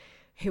women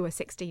who are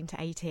 16 to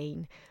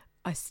 18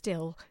 are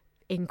still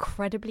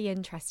incredibly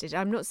interested.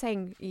 I'm not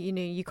saying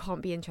you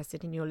can't be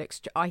interested in your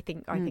looks. I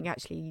think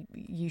actually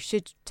you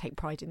should take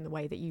pride in the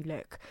way that you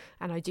look,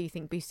 and I do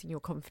think boosting your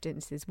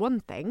confidence is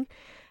one thing.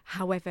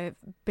 However,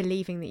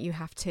 believing that you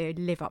have to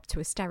live up to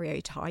a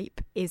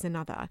stereotype is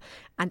another.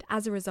 And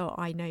as a result,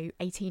 I know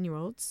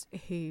 18-year-olds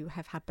who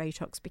have had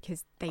Botox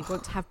because they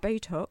want to have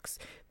Botox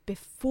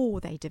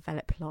before they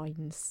develop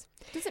lines.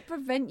 Does it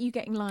prevent you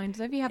getting lines?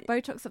 Have you had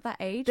Botox at that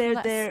age? Will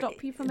that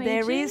stop you from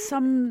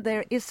aging?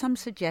 There is some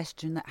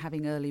suggestion that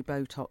having early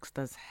Botox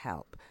does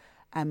help.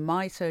 And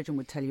my surgeon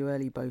would tell you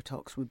early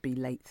Botox would be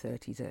late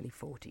 30s, early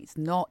 40s,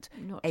 not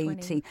 18.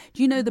 20.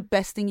 Do you know the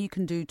best thing you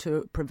can do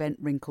to prevent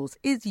wrinkles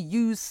is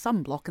use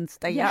sunblock and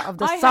stay out of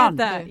the sun? I heard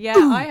that. Yeah,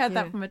 I heard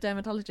that from a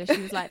dermatologist.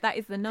 She was like, that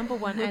is the number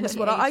one anti-aging. That's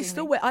what I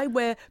still wear. I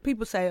wear,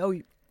 people say,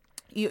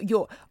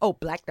 you're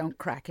black don't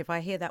crack. If I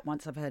hear that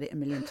once, I've heard it a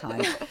million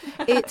times.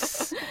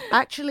 It's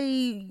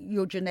actually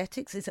your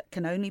genetics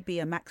can only be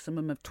a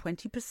maximum of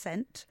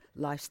 20%.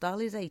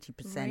 Lifestyle is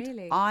 80%.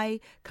 Really? I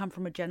come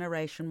from a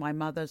generation, my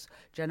mother's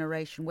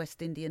generation,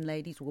 West Indian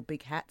ladies wore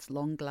big hats,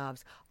 long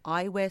gloves.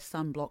 I wear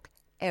sunblock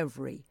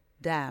every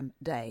damn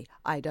day.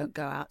 I don't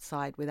go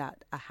outside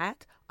without a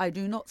hat. I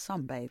do not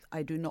sunbathe.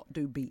 I do not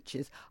do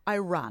beaches. I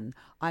run.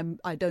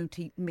 I don't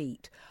eat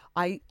meat.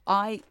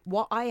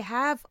 What I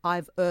have,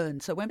 I've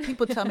earned. So when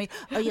people tell me,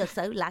 "Oh, you're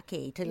so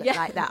lucky to look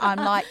like that," I'm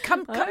like,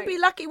 "Come be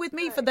lucky with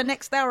me for the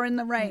next hour in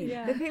the rain."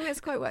 Yeah. The thing that's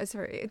quite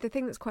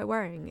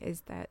worrying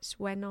is that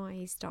when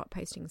I start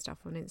posting stuff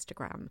on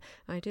Instagram,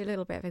 I do a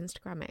little bit of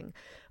Instagramming.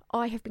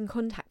 I have been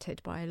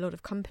contacted by a lot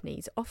of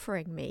companies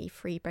offering me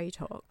free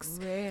Botox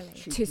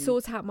to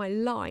sort out my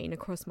line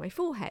across my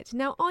forehead.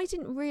 Now, I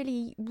didn't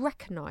really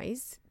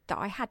recognise that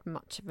I had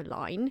much of a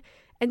line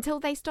until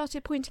they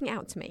started pointing it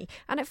out to me.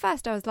 And at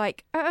first I was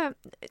like,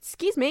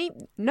 excuse me,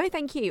 no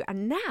thank you.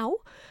 And now,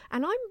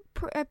 and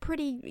I'm a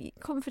pretty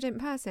confident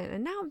person,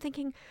 and now I'm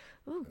thinking,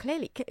 oh,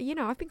 clearly,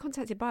 I've been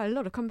contacted by a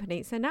lot of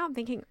companies, so now I'm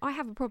thinking I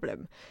have a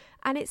problem.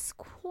 And it's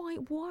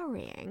quite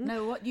worrying.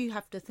 No, what you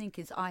have to think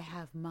is, I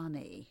have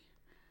money.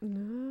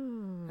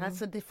 No.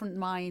 That's a different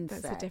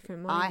mindset. That's a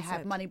different mindset. I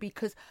have money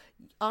because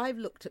I've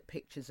looked at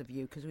pictures of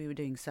you because we were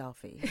doing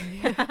selfies.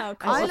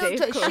 I looked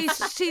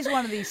at she's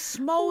one of these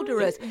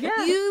smolderers.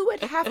 Yeah. You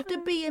would have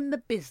to be in the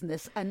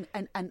business and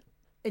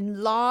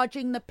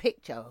enlarging the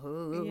picture.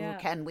 Who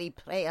can we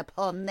play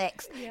upon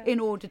next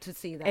in order to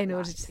see that? In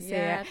order to see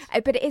it.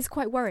 But it is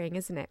quite worrying,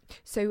 isn't it?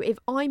 So if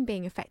I'm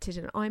being affected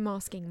and I'm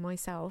asking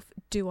myself,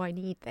 do I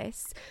need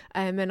this?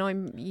 And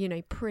I'm,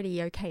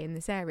 pretty okay in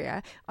this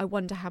area, I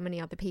wonder how many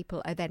other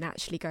people are then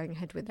actually going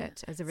ahead with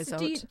it as a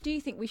result. So do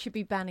you think we should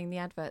be banning the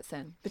adverts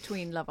then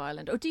between Love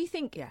Island? Or do you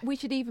think we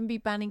should even be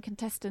banning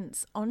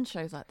contestants on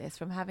shows like this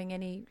from having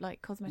any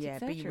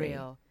cosmetic surgery?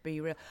 Be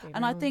real.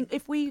 And I think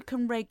if we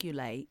can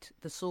regulate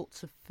the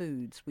sorts of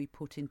foods we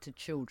put into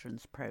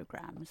children's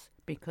programs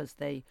because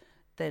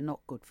they're not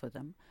good for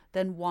them,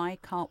 then why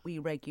can't we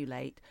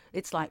regulate?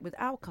 It's like with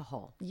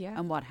alcohol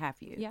and what have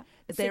you. Yeah.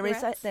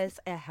 There's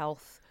a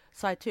health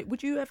side to it.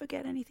 Would you ever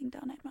get anything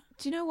done, Emma?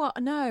 Do you know what?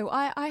 No,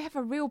 I have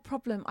a real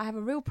problem. I have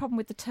a real problem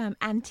with the term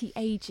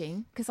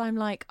anti-aging because I'm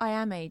like, I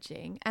am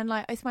aging. And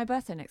it's my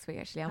birthday next week,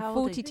 actually. I'm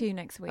 42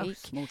 next week. Oh,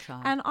 small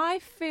child. And I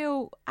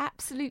feel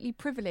absolutely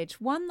privileged.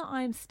 One, that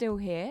I'm still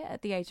here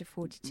at the age of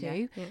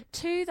 42. Yeah.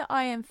 Two, that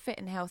I am fit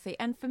and healthy.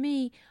 And for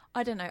me,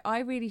 I don't know, I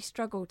really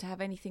struggle to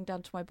have anything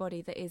done to my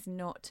body that is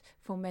not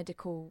for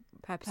medical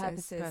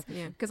purposes.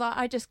 Because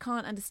I just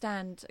can't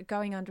understand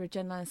going under a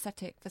general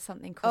anaesthetic for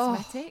something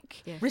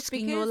cosmetic.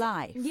 Risking your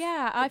life.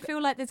 Yeah, I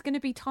feel like there's going to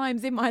be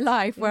times in my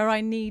life where I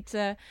need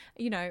to,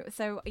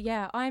 so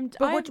yeah,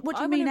 But what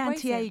do you mean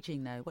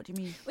anti-aging, though? What do you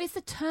mean? Well, it's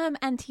the term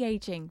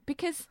anti-aging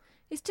because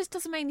it just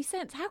doesn't make any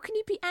sense. How can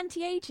you be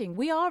anti-aging?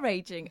 We are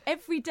aging.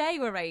 Every day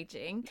we're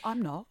aging.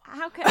 I'm not.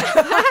 How can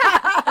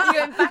you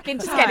went back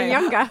into just getting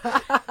younger?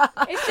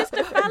 It's just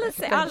a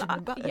fallacy.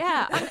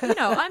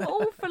 I'm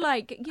all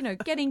for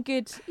getting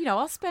good.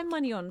 I'll spend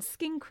money on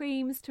skin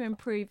creams to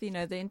improve the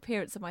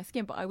appearance of my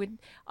skin. But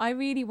I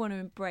really want to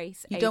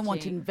embrace. You aging. don't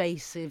want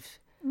invasive.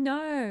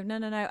 No.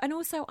 And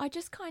also, I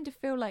just kind of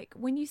feel like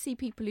when you see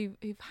people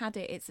who've had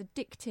it, it's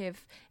addictive.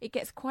 It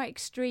gets quite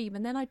extreme.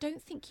 And then I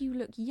don't think you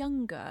look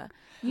younger.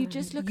 You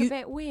just look a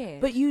bit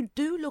weird. But you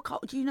do look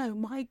up.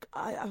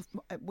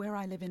 Where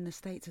I live in the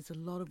States, there's a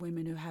lot of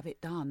women who have it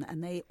done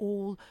and they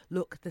all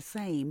look the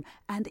same.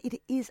 And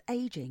it is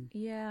aging.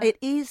 Yeah. It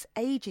is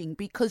aging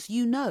because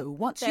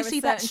once you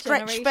see that stretch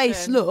generation.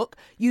 face look,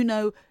 you're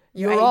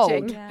You're old.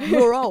 aging. Yeah.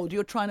 You're old.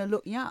 You're trying to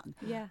look young.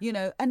 Yeah.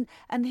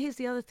 And here's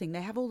the other thing.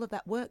 They have all of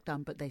that work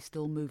done, but they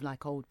still move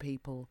like old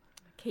people.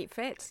 Keep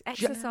fit,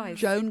 exercise.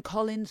 Joan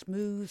Collins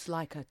moves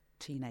like a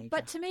teenager.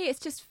 But to me, it's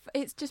just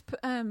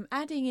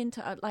adding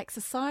into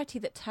society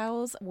that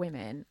tells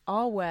women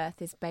our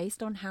worth is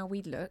based on how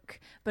we look,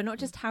 but not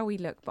just how we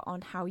look, but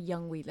on how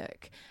young we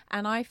look.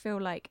 And I feel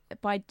like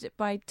by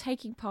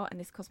taking part in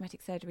this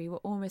cosmetic surgery, we're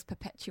almost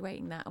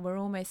perpetuating that, and we're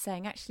almost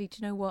saying, actually, do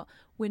you know what?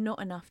 We're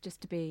not enough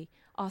just to be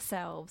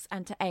ourselves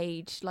and to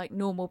age like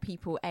normal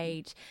people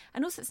age.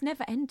 And also, it's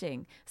never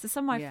ending. So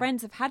some of my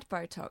friends have had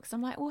Botox.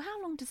 I'm like, well,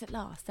 how long does it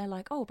last? They're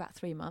like, about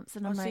 3 months.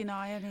 And I'm like,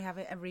 I only have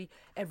it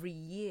every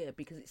year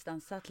because it's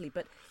done subtly.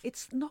 But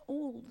it's not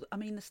all. I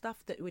mean, the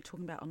stuff that we're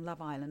talking about on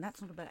Love Island,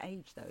 that's not about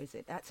age, though, is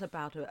it? That's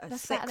about a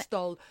sex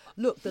doll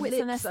look. The it's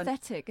lips an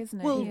aesthetic,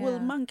 isn't it? Well,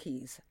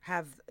 monkeys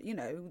have,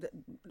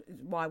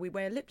 why we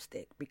wear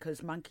lipstick,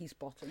 because monkeys'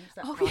 bottoms.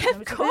 Of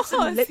course.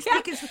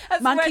 Lipstick is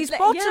monkeys'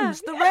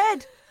 bottoms, the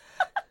red.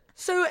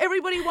 So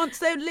everybody wants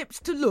their lips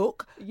to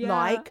look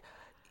like,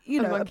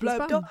 a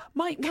blow doll.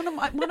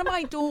 One of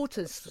my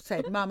daughters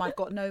said, "Mum, I've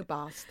got no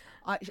bust."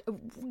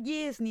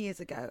 Years and years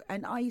ago,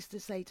 and I used to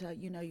say to her,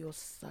 "You're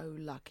so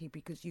lucky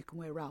because you can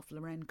wear Ralph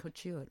Lauren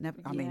couture."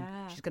 I mean,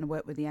 she's going to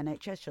work with the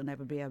NHS; she'll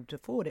never be able to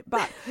afford it.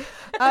 But,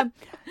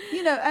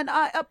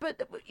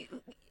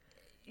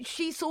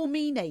 she saw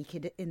me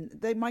naked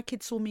my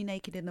kids saw me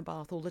naked in the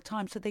bath all the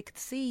time, so they could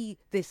see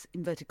this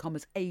inverted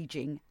commas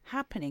aging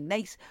happening.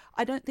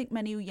 I don't think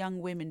many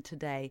young women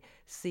today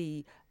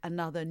see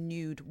another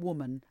nude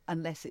woman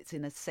unless it's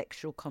in a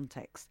sexual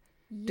context.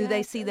 Do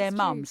they see their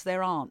mums,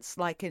 their aunts,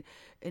 like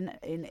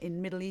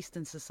in Middle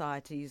Eastern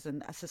societies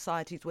and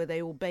societies where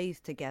they all bathe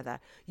together?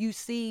 You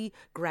see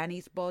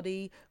granny's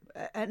body,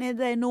 and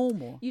they're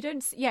normal. You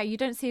don't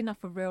see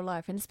enough of real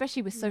life, and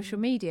especially with social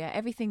media,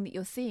 everything that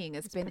you're seeing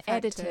has been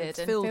edited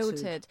and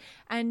filtered,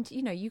 and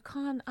you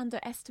can't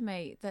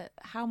underestimate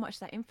how much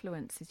that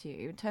influences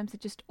you in terms of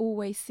just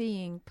always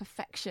seeing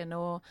perfection,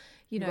 or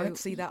you won't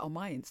see that on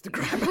my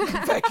Instagram.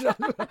 Perfection.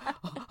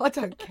 I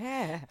don't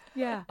care.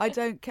 Yeah, I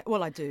don't care.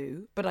 Well, I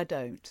do, but I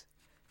don't.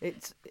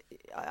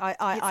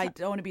 I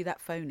don't want to be that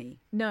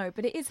phony. No,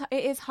 but it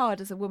is hard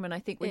as a woman, I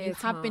think, when you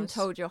have been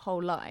told your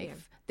whole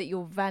life that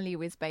your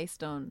value is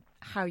based on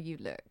how you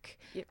look.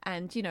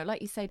 And, you know,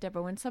 like you say,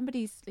 Deborah, when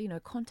somebody's, you know,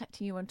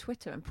 contacting you on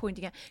Twitter and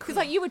pointing out, because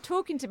like you were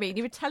talking to me and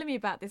you were telling me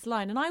about this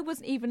line and I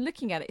wasn't even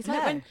looking at it. It's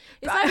like when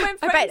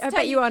I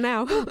bet you are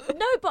now.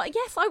 No, but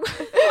yes, I was.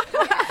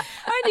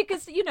 Only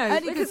because, you know,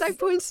 because I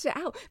pointed it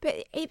out.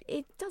 But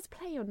it does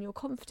play on your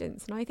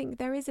confidence. And I think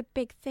there is a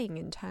big thing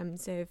in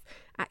terms of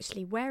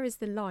actually where is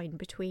the line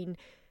between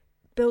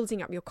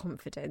building up your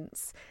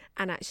confidence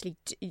and actually,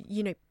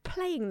 you know,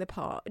 playing the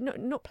part,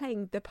 not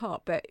playing the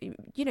part, but,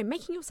 you know,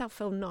 making yourself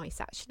feel nice,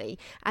 actually.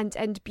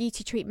 And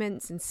beauty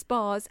treatments and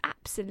spas,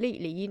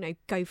 absolutely, you know,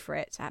 go for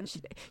it,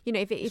 actually. You know,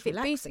 if it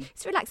boosts,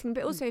 it's relaxing,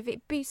 but also if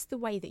it boosts the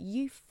way that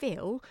you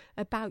feel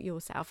about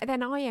yourself,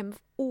 then I am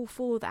all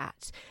for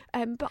that.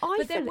 But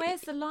then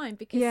where's the line?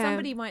 Because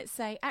somebody might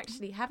say,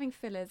 actually, having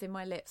fillers in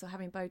my lips or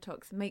having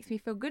Botox makes me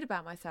feel good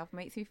about myself,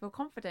 makes me feel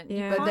confident.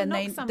 Yeah. But then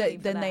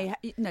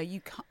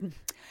you can't.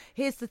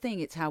 Here's the thing: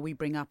 it's how we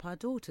bring up our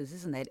daughters,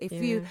 isn't it?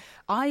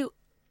 I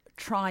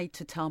try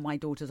to tell my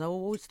daughters. I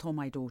always tell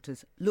my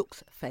daughters: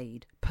 looks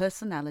fade,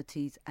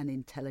 personalities and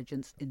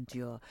intelligence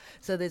endure.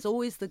 So there's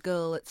always the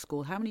girl at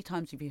school. How many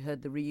times have you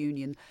heard the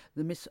reunion,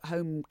 the Miss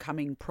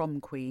Homecoming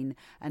prom queen,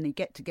 and they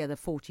get together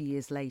 40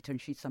 years later, and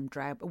she's some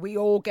drab. We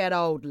all get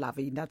old,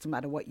 lovey. Doesn't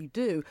matter what you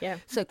do. Yeah.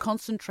 So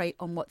concentrate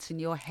on what's in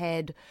your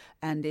head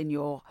and in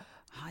your.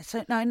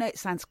 I know it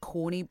sounds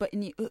corny, but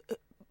in your.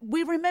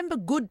 We remember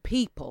good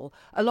people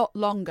a lot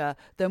longer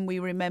than we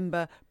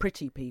remember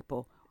pretty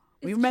people.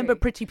 We remember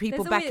pretty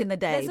people back in the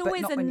day. There's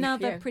always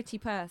another pretty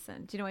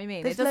person. Do you know what I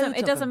mean? It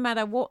doesn't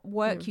matter what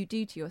work you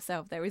do to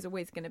yourself. There is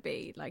always going to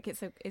be like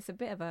it's a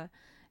bit of a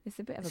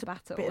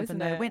battle,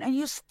 isn't it? And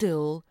you're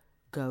still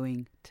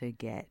going to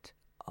get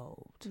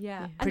old.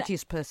 Yeah,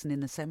 prettiest person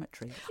in the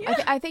cemetery.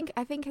 Yeah. I think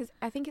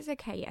it's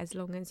okay as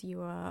long as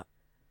you are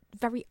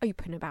very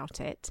open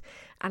about it,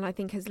 and I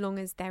think as long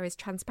as there is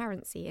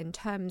transparency in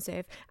terms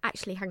of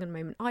actually, hang on a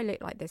moment, I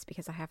look like this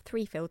because I have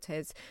 3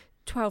 filters,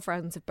 12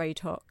 rounds of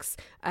Botox,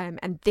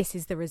 and this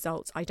is the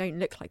results. I don't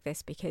look like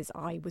this because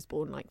I was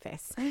born like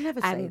this. I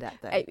never say that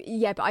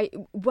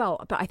though.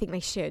 But I think they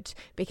should,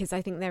 because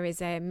I think there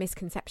is a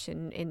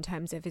misconception in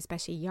terms of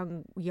especially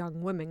young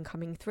women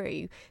coming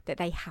through that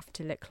they have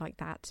to look like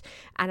that,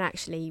 and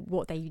actually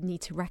what they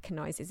need to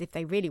recognise is if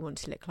they really want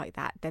to look like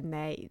that, then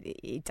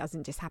it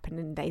doesn't just happen,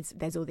 and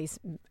there's all these,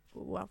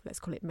 well, let's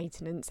call it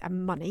maintenance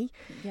and money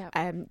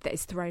that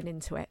is thrown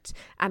into it.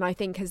 And I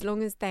think as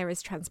long as there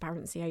is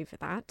transparency over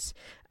that,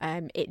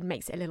 it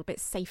makes it a little bit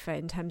safer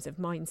in terms of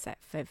mindset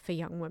for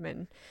young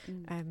women.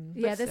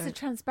 There's a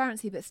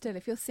transparency, but still,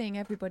 if you're seeing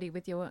everybody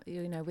with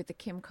with the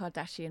Kim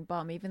Kardashian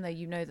balm, even though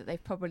you know that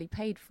they've probably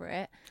paid for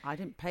it, I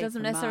didn't pay.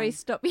 Doesn't necessarily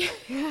stop you.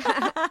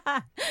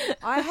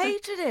 I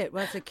hated it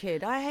as a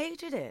kid.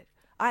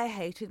 I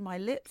hated my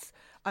lips.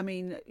 I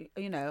mean,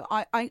 you know,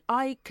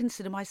 I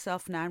consider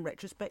myself now in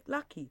retrospect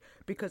lucky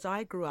because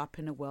I grew up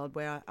in a world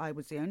where I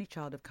was the only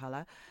child of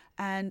colour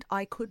and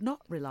I could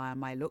not rely on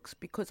my looks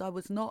because I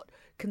was not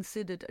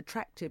considered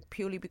attractive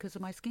purely because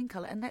of my skin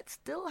colour. And that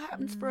still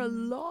happens for a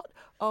lot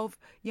of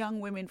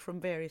young women from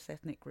various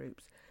ethnic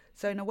groups.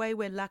 So in a way,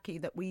 we're lucky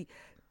that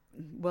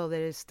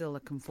there is still a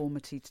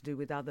conformity to do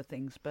with other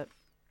things, but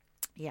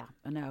yeah,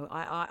 I know.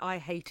 I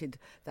hated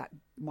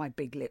my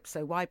big lips.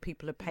 So why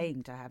people are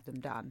paying to have them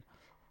done,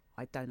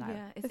 I don't know.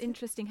 Yeah, it's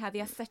interesting how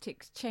the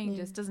aesthetics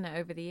changes, doesn't it,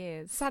 over the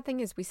years? Sad thing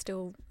is we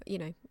still, you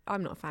know,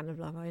 I'm not a fan of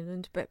Love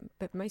Island, but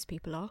most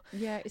people are.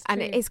 Yeah, it's true.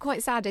 And it's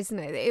quite sad, isn't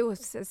it? It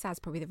was sad's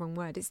probably the wrong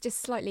word. It's just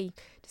slightly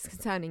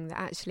disconcerting that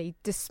actually,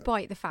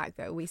 despite the fact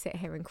that we sit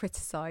here and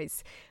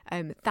criticise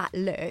that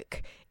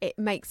look, it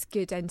makes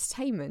good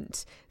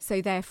entertainment.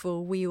 So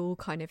therefore, we all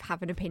kind of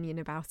have an opinion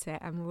about it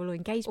and we're all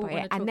engaged by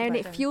it. And then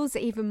it fuels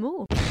it even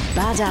more.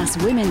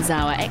 Badass Women's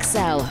Hour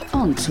XL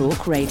on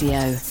Talk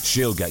Radio.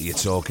 She'll get you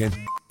talking.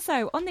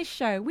 So on this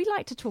show, we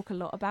like to talk a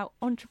lot about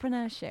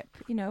entrepreneurship.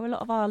 You know, a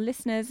lot of our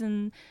listeners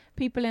and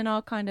people in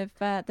our kind of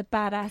the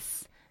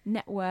Badass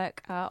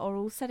network are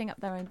all setting up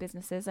their own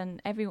businesses,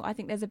 and I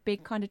think there's a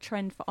big kind of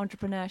trend for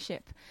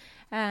entrepreneurship.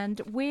 And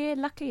we're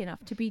lucky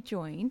enough to be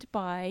joined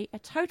by a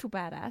total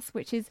badass,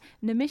 which is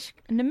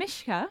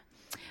Nimishka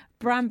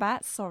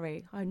Brambat.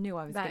 Sorry, I knew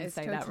I was going to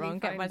say that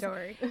wrong.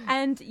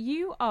 And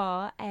you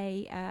are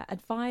a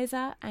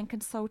advisor and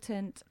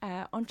consultant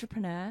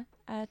entrepreneur.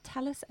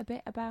 Tell us a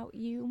bit about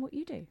you and what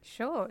you do.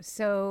 Sure.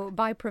 So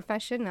by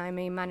profession, I'm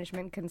a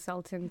management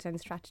consultant and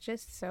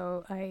strategist.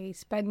 So I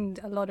spend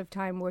a lot of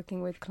time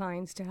working with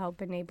clients to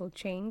help enable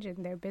change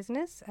in their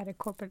business at a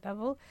corporate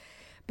level.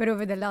 But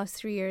over the last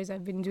 3 years,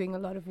 I've been doing a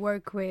lot of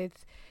work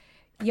with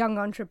young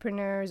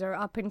entrepreneurs or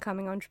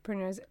up-and-coming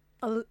entrepreneurs,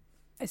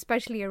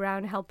 especially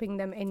around helping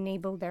them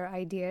enable their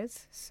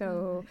ideas.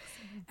 So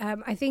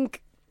I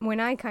think when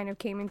I kind of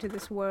came into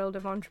this world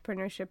of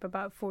entrepreneurship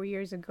about 4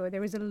 years ago, there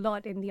was a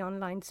lot in the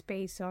online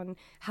space on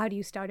how do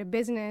you start a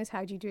business,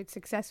 how do you do it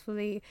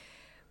successfully.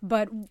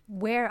 But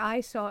where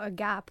I saw a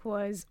gap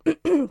was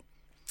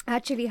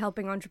actually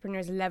helping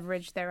entrepreneurs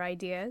leverage their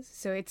ideas.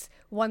 So it's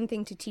one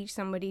thing to teach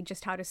somebody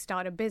just how to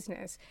start a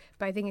business,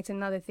 but I think it's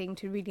another thing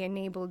to really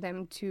enable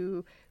them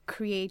to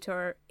create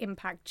or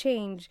impact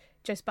change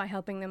just by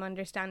helping them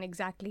understand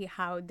exactly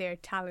how their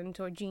talent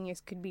or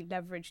genius could be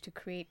leveraged to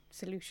create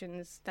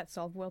solutions that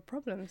solve world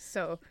problems.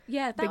 So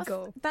yeah, big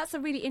goal. That's a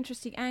really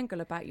interesting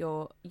angle about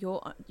your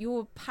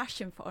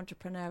passion for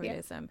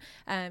entrepreneurialism.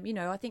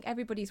 I think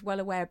everybody's well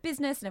aware of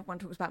business and everyone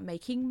talks about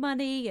making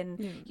money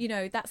and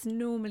that's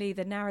normally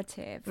the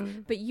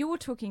narrative. But you're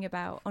talking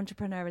about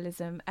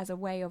entrepreneurialism as a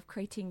way of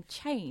creating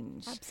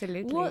change.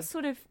 Absolutely. What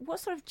sort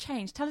of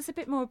change? Tell us a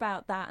bit more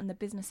about that and the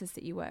businesses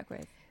that you work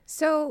with.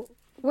 So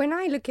when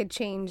I look at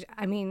change,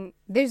 I mean,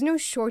 there's no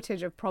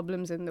shortage of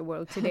problems in the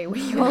world today.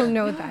 We all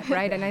know that,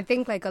 right? And I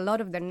think like a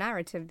lot of the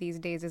narrative these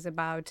days is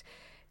about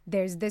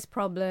there's this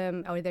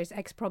problem or there's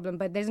X problem,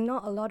 but there's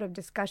not a lot of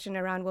discussion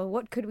around, well,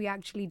 what could we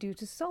actually do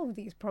to solve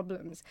these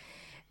problems?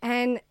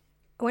 And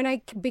when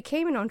I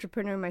became an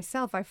entrepreneur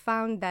myself, I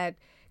found that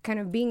kind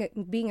of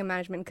being a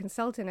management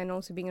consultant and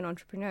also being an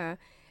entrepreneur,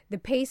 the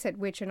pace at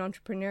which an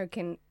entrepreneur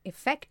can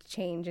effect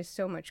change is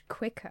so much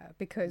quicker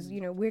because,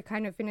 we're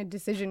kind of in a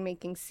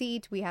decision-making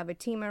seat. We have a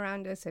team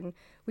around us and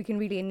we can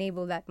really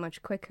enable that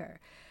much quicker.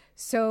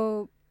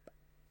 So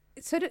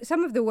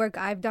some of the work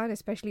I've done,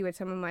 especially with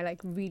some of my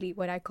really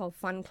what I call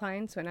fun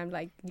clients, when I'm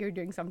like, you're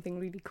doing something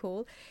really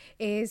cool,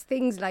 is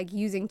things like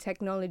using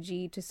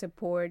technology to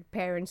support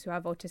parents who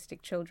have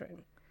autistic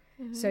children.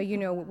 Mm-hmm. So,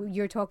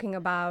 you're talking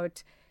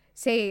about,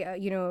 say,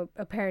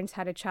 a parent's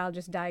had a child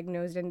just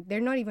diagnosed and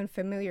they're not even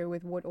familiar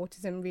with what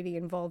autism really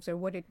involves or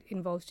what it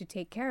involves to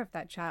take care of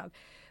that child.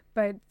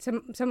 But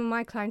some of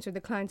my clients or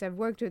the clients I've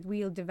worked with,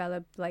 we'll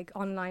develop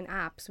online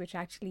apps which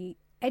actually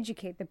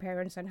educate the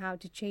parents on how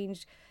to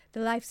change the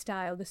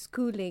lifestyle, the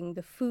schooling,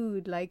 the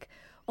food,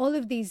 all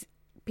of these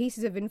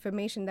pieces of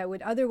information that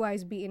would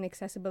otherwise be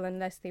inaccessible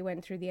unless they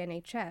went through the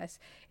NHS.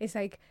 It's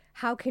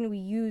how can we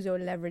use or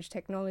leverage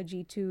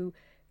technology to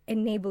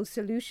enable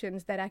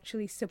solutions that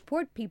actually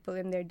support people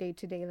in their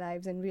day-to-day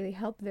lives and really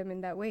help them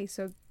in that way.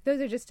 So those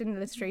are just an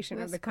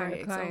illustration of the kind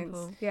of clients.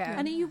 Yeah.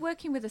 And are you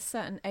working with a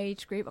certain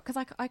age group? Because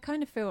I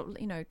kind of feel,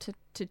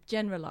 to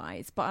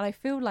generalize, but I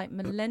feel like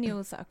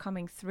millennials that are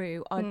coming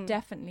through are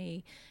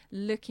definitely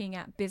looking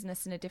at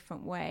business in a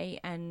different way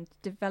and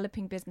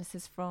developing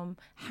businesses from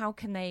how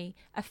can they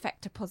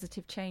affect a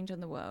positive change on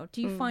the world.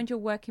 Do you find you're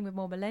working with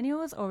more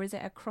millennials, or is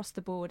it across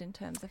the board in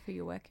terms of who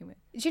you're working with?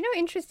 Do you know,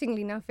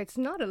 interestingly enough, it's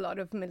not a lot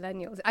of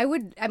millennials.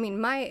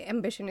 My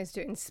ambition is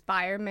to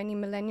inspire many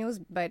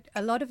millennials, but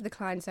a lot of the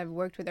clients I've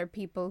worked with are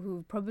people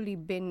who've probably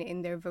been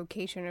in their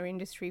vocation or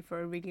industry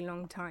for a really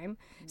long time.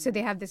 So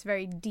they have this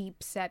very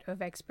deep set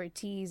of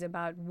expertise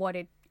about what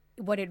it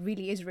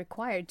really is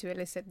required to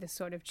elicit this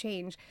sort of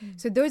change.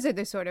 So those are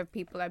the sort of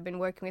people I've been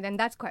working with, and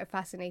that's quite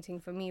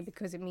fascinating for me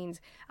because it means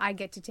I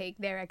get to take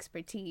their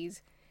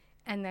expertise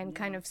and then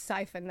kind of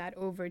siphon that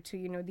over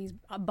to, these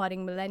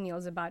budding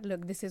millennials about,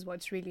 look, this is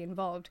what's really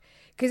involved.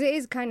 Because it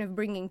is kind of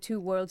bringing two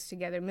worlds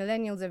together.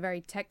 Millennials are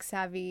very tech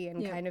savvy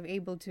and kind of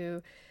able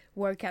to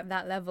work at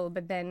that level,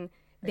 but then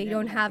they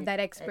don't have that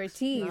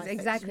expertise.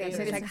 Exactly.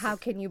 So it's how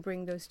can you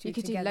bring those two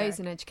together? You could do loads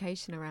in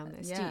education around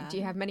this. Yeah. Do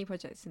you have many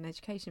projects in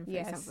education, for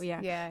example?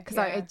 Yeah.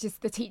 Because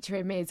the teacher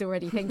in me is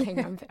already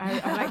thinking,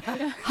 I'm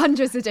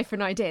hundreds of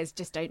different ideas,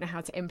 just don't know how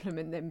to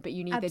implement them, but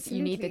you need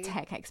the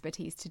tech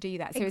expertise to do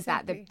that. So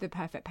exactly. Is that the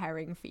perfect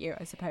pairing for you,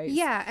 I suppose?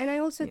 Yeah, and I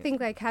also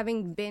think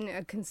having been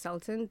a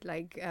consultant,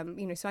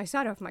 so I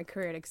started off my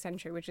career at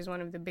Accenture, which is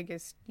one of the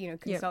biggest,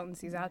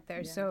 consultancies out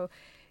there. Yeah. So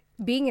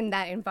being in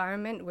that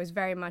environment was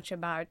very much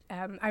about,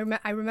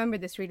 I remember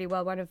this really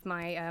well. One of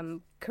my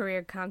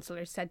career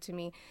counselors said to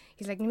me,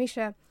 he's like,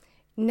 Nimisha,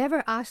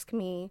 never ask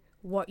me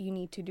what you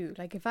need to do.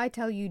 If I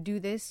tell you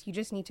do this, you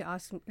just need to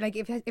ask me.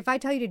 If I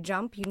tell you to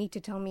jump, you need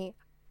to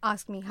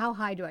ask me, how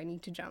high do I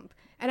need to jump?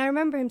 And I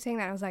remember him saying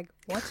that. I was like,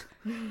 what?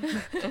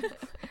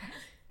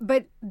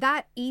 But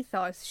that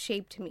ethos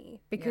shaped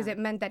me because it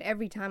meant that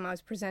every time I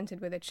was presented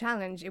with a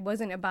challenge, it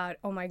wasn't about,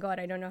 oh my God,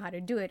 I don't know how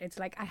to do it. It's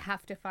I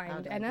have to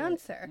find an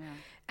answer. Yeah.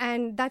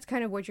 And that's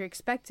kind of what you're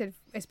expected,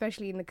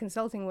 especially in the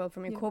consulting world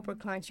from your corporate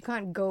clients. You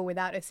can't go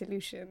without a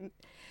solution.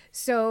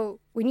 So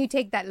when you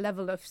take that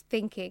level of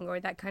thinking or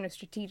that kind of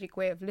strategic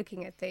way of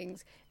looking at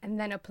things and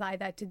then apply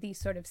that to these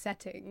sort of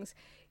settings,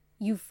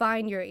 you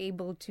find you're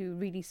able to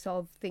really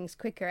solve things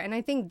quicker. And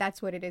I think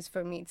that's what it is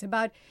for me. It's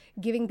about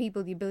giving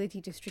people the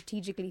ability to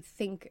strategically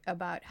think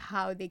about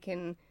how they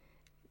can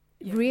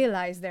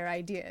realize their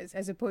ideas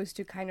as opposed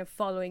to kind of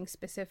following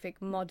specific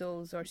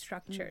models or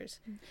structures.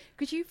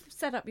 Because you've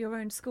set up your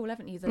own school,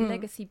 haven't you? The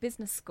Legacy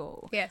Business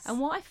School. Yes. And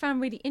what I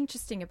found really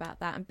interesting about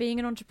that, and being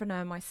an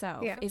entrepreneur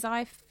myself, is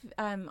I've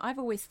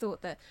always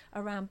thought that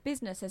around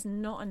business there's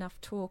not enough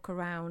talk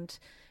around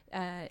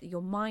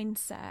your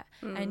mindset,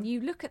 and you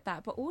look at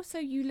that, but also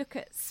you look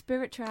at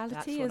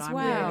spirituality as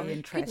well. Really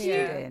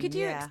interested could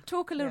you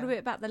talk a little bit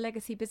about the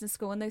Legacy Business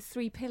School and those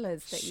 3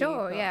 pillars that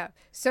Sure, yeah.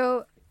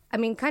 So I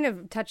mean, kind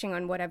of touching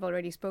on what I've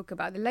already spoke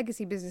about, the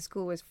Legacy Business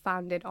School was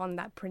founded on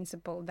that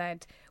principle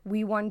that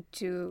we want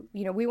to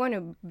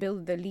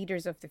build the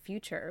leaders of the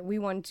future. We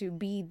want to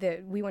build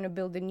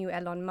the new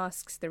Elon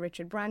Musks, the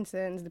Richard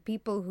Bransons, the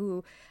people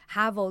who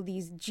have all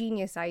these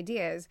genius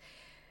ideas.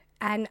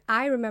 And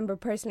I remember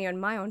personally on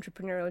my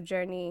entrepreneurial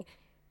journey,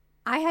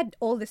 I had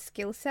all the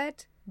skill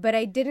set, but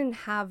I didn't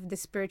have the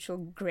spiritual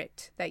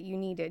grit that you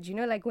needed. You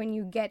know, like when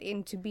you get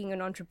into being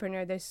an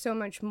entrepreneur, there's so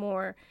much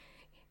more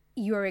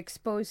you're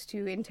exposed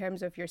to in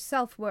terms of your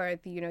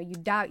self-worth. You know, you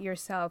doubt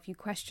yourself, you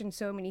question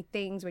so many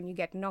things. When you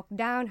get knocked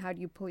down, how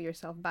do you pull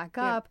yourself back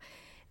up?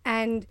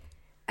 And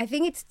I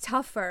think it's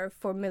tougher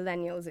for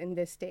millennials in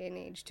this day and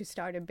age to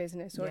start a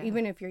business, or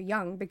even if you're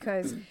young,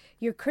 because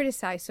you're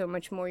criticized so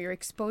much more, you're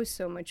exposed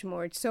so much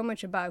more. It's so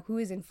much about who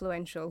is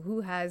influential,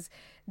 who has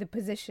the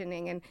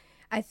positioning. And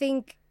I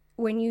think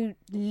when you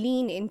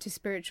lean into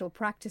spiritual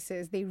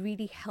practices, they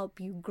really help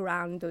you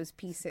ground those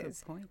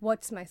pieces.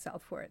 What's my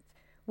self-worth?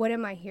 What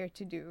am I here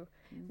to do?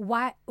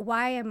 Why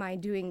am I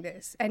doing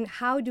this? And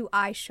how do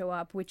I show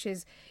up? Which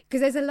is,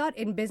 because there's a lot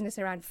in business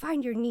around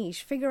find your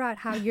niche, figure out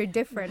how you're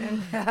different.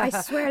 And I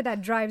swear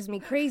that drives me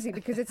crazy,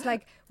 because it's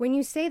like when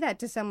you say that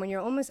to someone, you're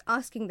almost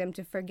asking them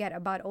to forget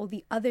about all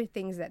the other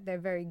things that they're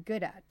very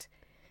good at.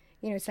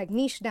 You know, it's like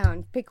niche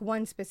down, pick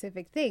one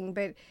specific thing.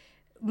 But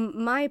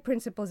my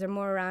principles are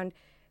more around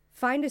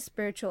find a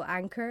spiritual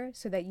anchor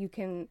so that you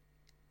can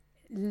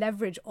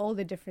leverage all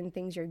the different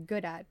things you're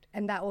good at,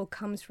 and that all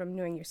comes from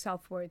knowing your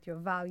self-worth, your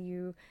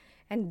value,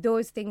 and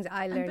those things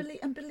I learned.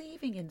 And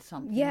believing in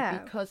something.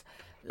 Because,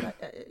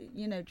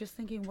 you know, just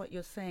thinking what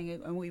you're saying,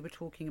 and we were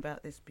talking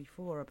about this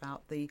before,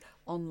 about the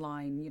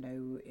online, you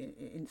know,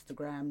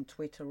 Instagram,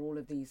 Twitter, all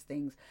of these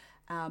things,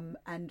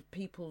 and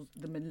people,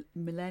 the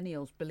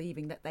millennials,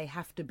 believing that they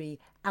have to be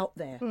out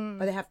there,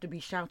 or they have to be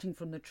shouting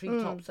from the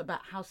treetops about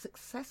how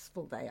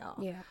successful they are.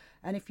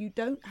 And if you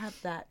don't have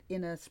that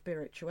inner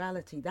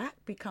spirituality, that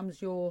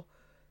becomes your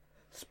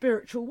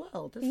spiritual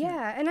world, doesn't it?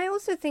 Yeah, and I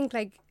also think,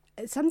 like,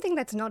 something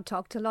that's not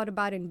talked a lot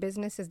about in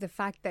business is the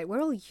fact that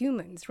we're all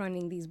humans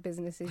running these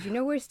businesses. You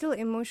know, we're still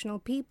emotional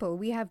people.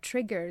 We have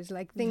triggers,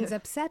 like things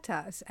upset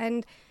us.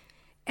 And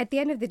at the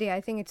end of the day,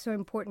 I think it's so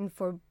important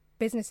for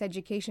business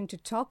education to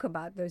talk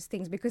about those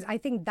things, because I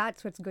think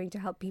that's what's going to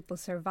help people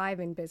survive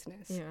in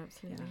business. Yeah,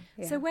 absolutely.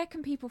 Yeah. So where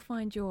can people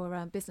find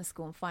your business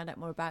school and find out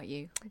more about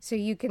you? So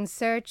you can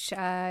search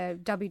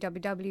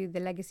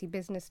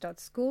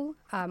www.thelegacybusiness.school,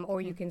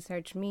 or you can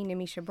search me,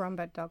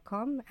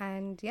 nimishabrombat.com,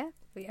 and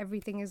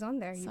everything is on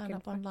there. Sign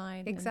up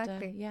online.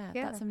 Exactly. And,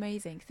 that's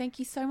amazing. Thank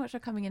you so much for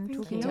coming in and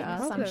talking to No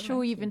us. problem. I'm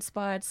sure you've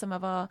inspired some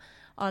of our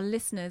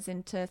listeners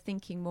into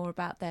thinking more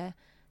about their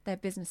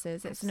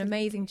businesses. It's an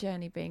amazing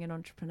journey being an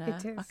entrepreneur.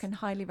 It is. I can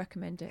highly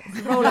recommend it. It's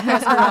a roller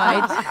coaster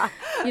ride.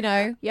 You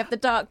know, you have the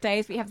dark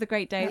days, but you have the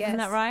great days. Isn't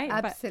that right?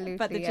 Absolutely.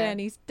 But the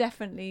journey's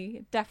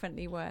definitely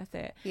worth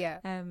it. Yeah.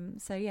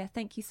 So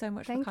thank you so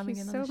much for coming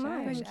in on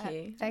the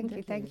show.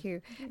 Thank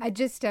you. I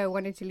just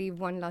wanted to leave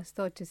one last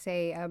thought to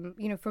say,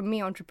 you know, for me,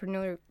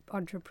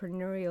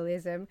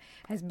 entrepreneurialism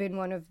has been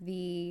one of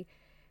the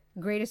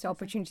greatest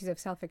opportunities of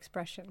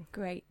self-expression.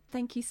 Great.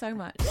 Thank you so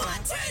much. 1,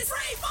 2, 3,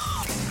 4.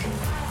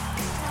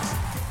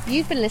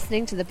 You've been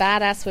listening to the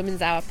Badass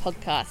Women's Hour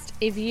podcast.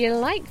 If you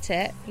liked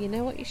it, you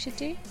know what you should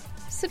do?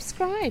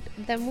 Subscribe.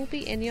 Then we'll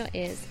be in your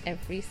ears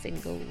every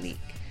single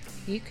week.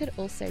 You could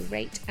also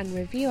rate and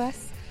review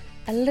us.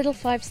 A little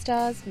 5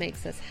 stars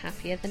makes us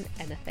happier than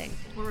anything.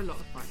 Or a lot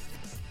of 5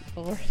 stars.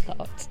 Or a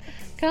lot.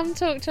 Come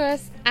talk to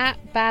us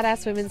at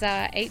Badass Women's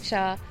Hour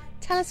HR.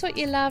 Tell us what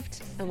you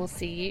loved, and we'll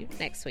see you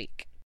next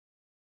week.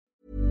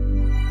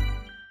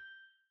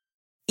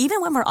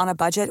 Even when we're on a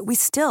budget, we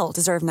still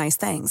deserve nice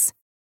things.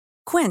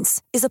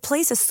 Quince is a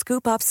place to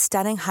scoop up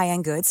stunning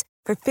high-end goods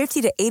for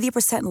 50 to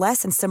 80%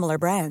 less than similar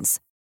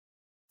brands.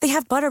 They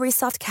have buttery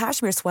soft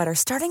cashmere sweaters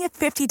starting at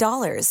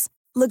 $50,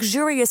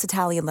 luxurious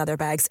Italian leather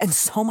bags, and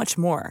so much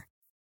more.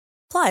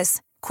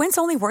 Plus, Quince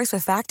only works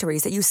with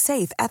factories that use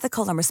safe,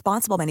 ethical, and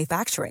responsible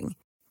manufacturing.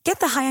 Get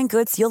the high-end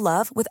goods you'll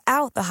love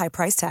without the high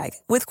price tag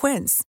with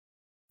Quince.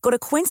 Go to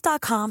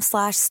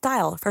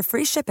quince.com/style for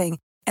free shipping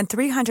and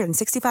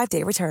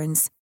 365-day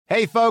returns.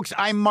 Hey, folks,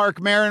 I'm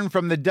Mark Maron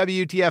from the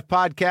WTF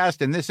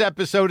Podcast, and this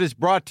episode is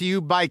brought to you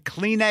by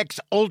Kleenex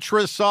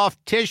Ultra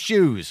Soft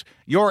Tissues,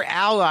 your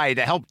ally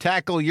to help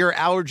tackle your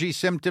allergy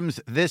symptoms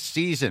this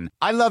season.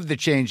 I love the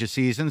change of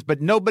seasons,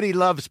 but nobody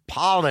loves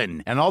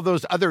pollen and all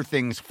those other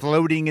things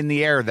floating in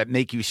the air that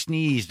make you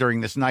sneeze during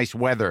this nice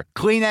weather.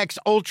 Kleenex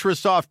Ultra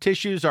Soft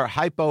Tissues are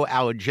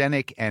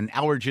hypoallergenic and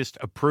allergist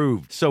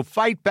approved, so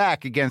fight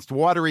back against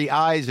watery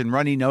eyes and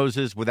runny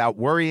noses without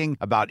worrying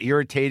about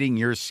irritating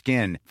your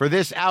skin. For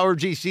this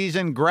allergy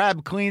season,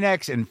 grab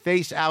Kleenex and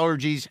face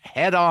allergies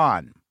head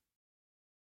on.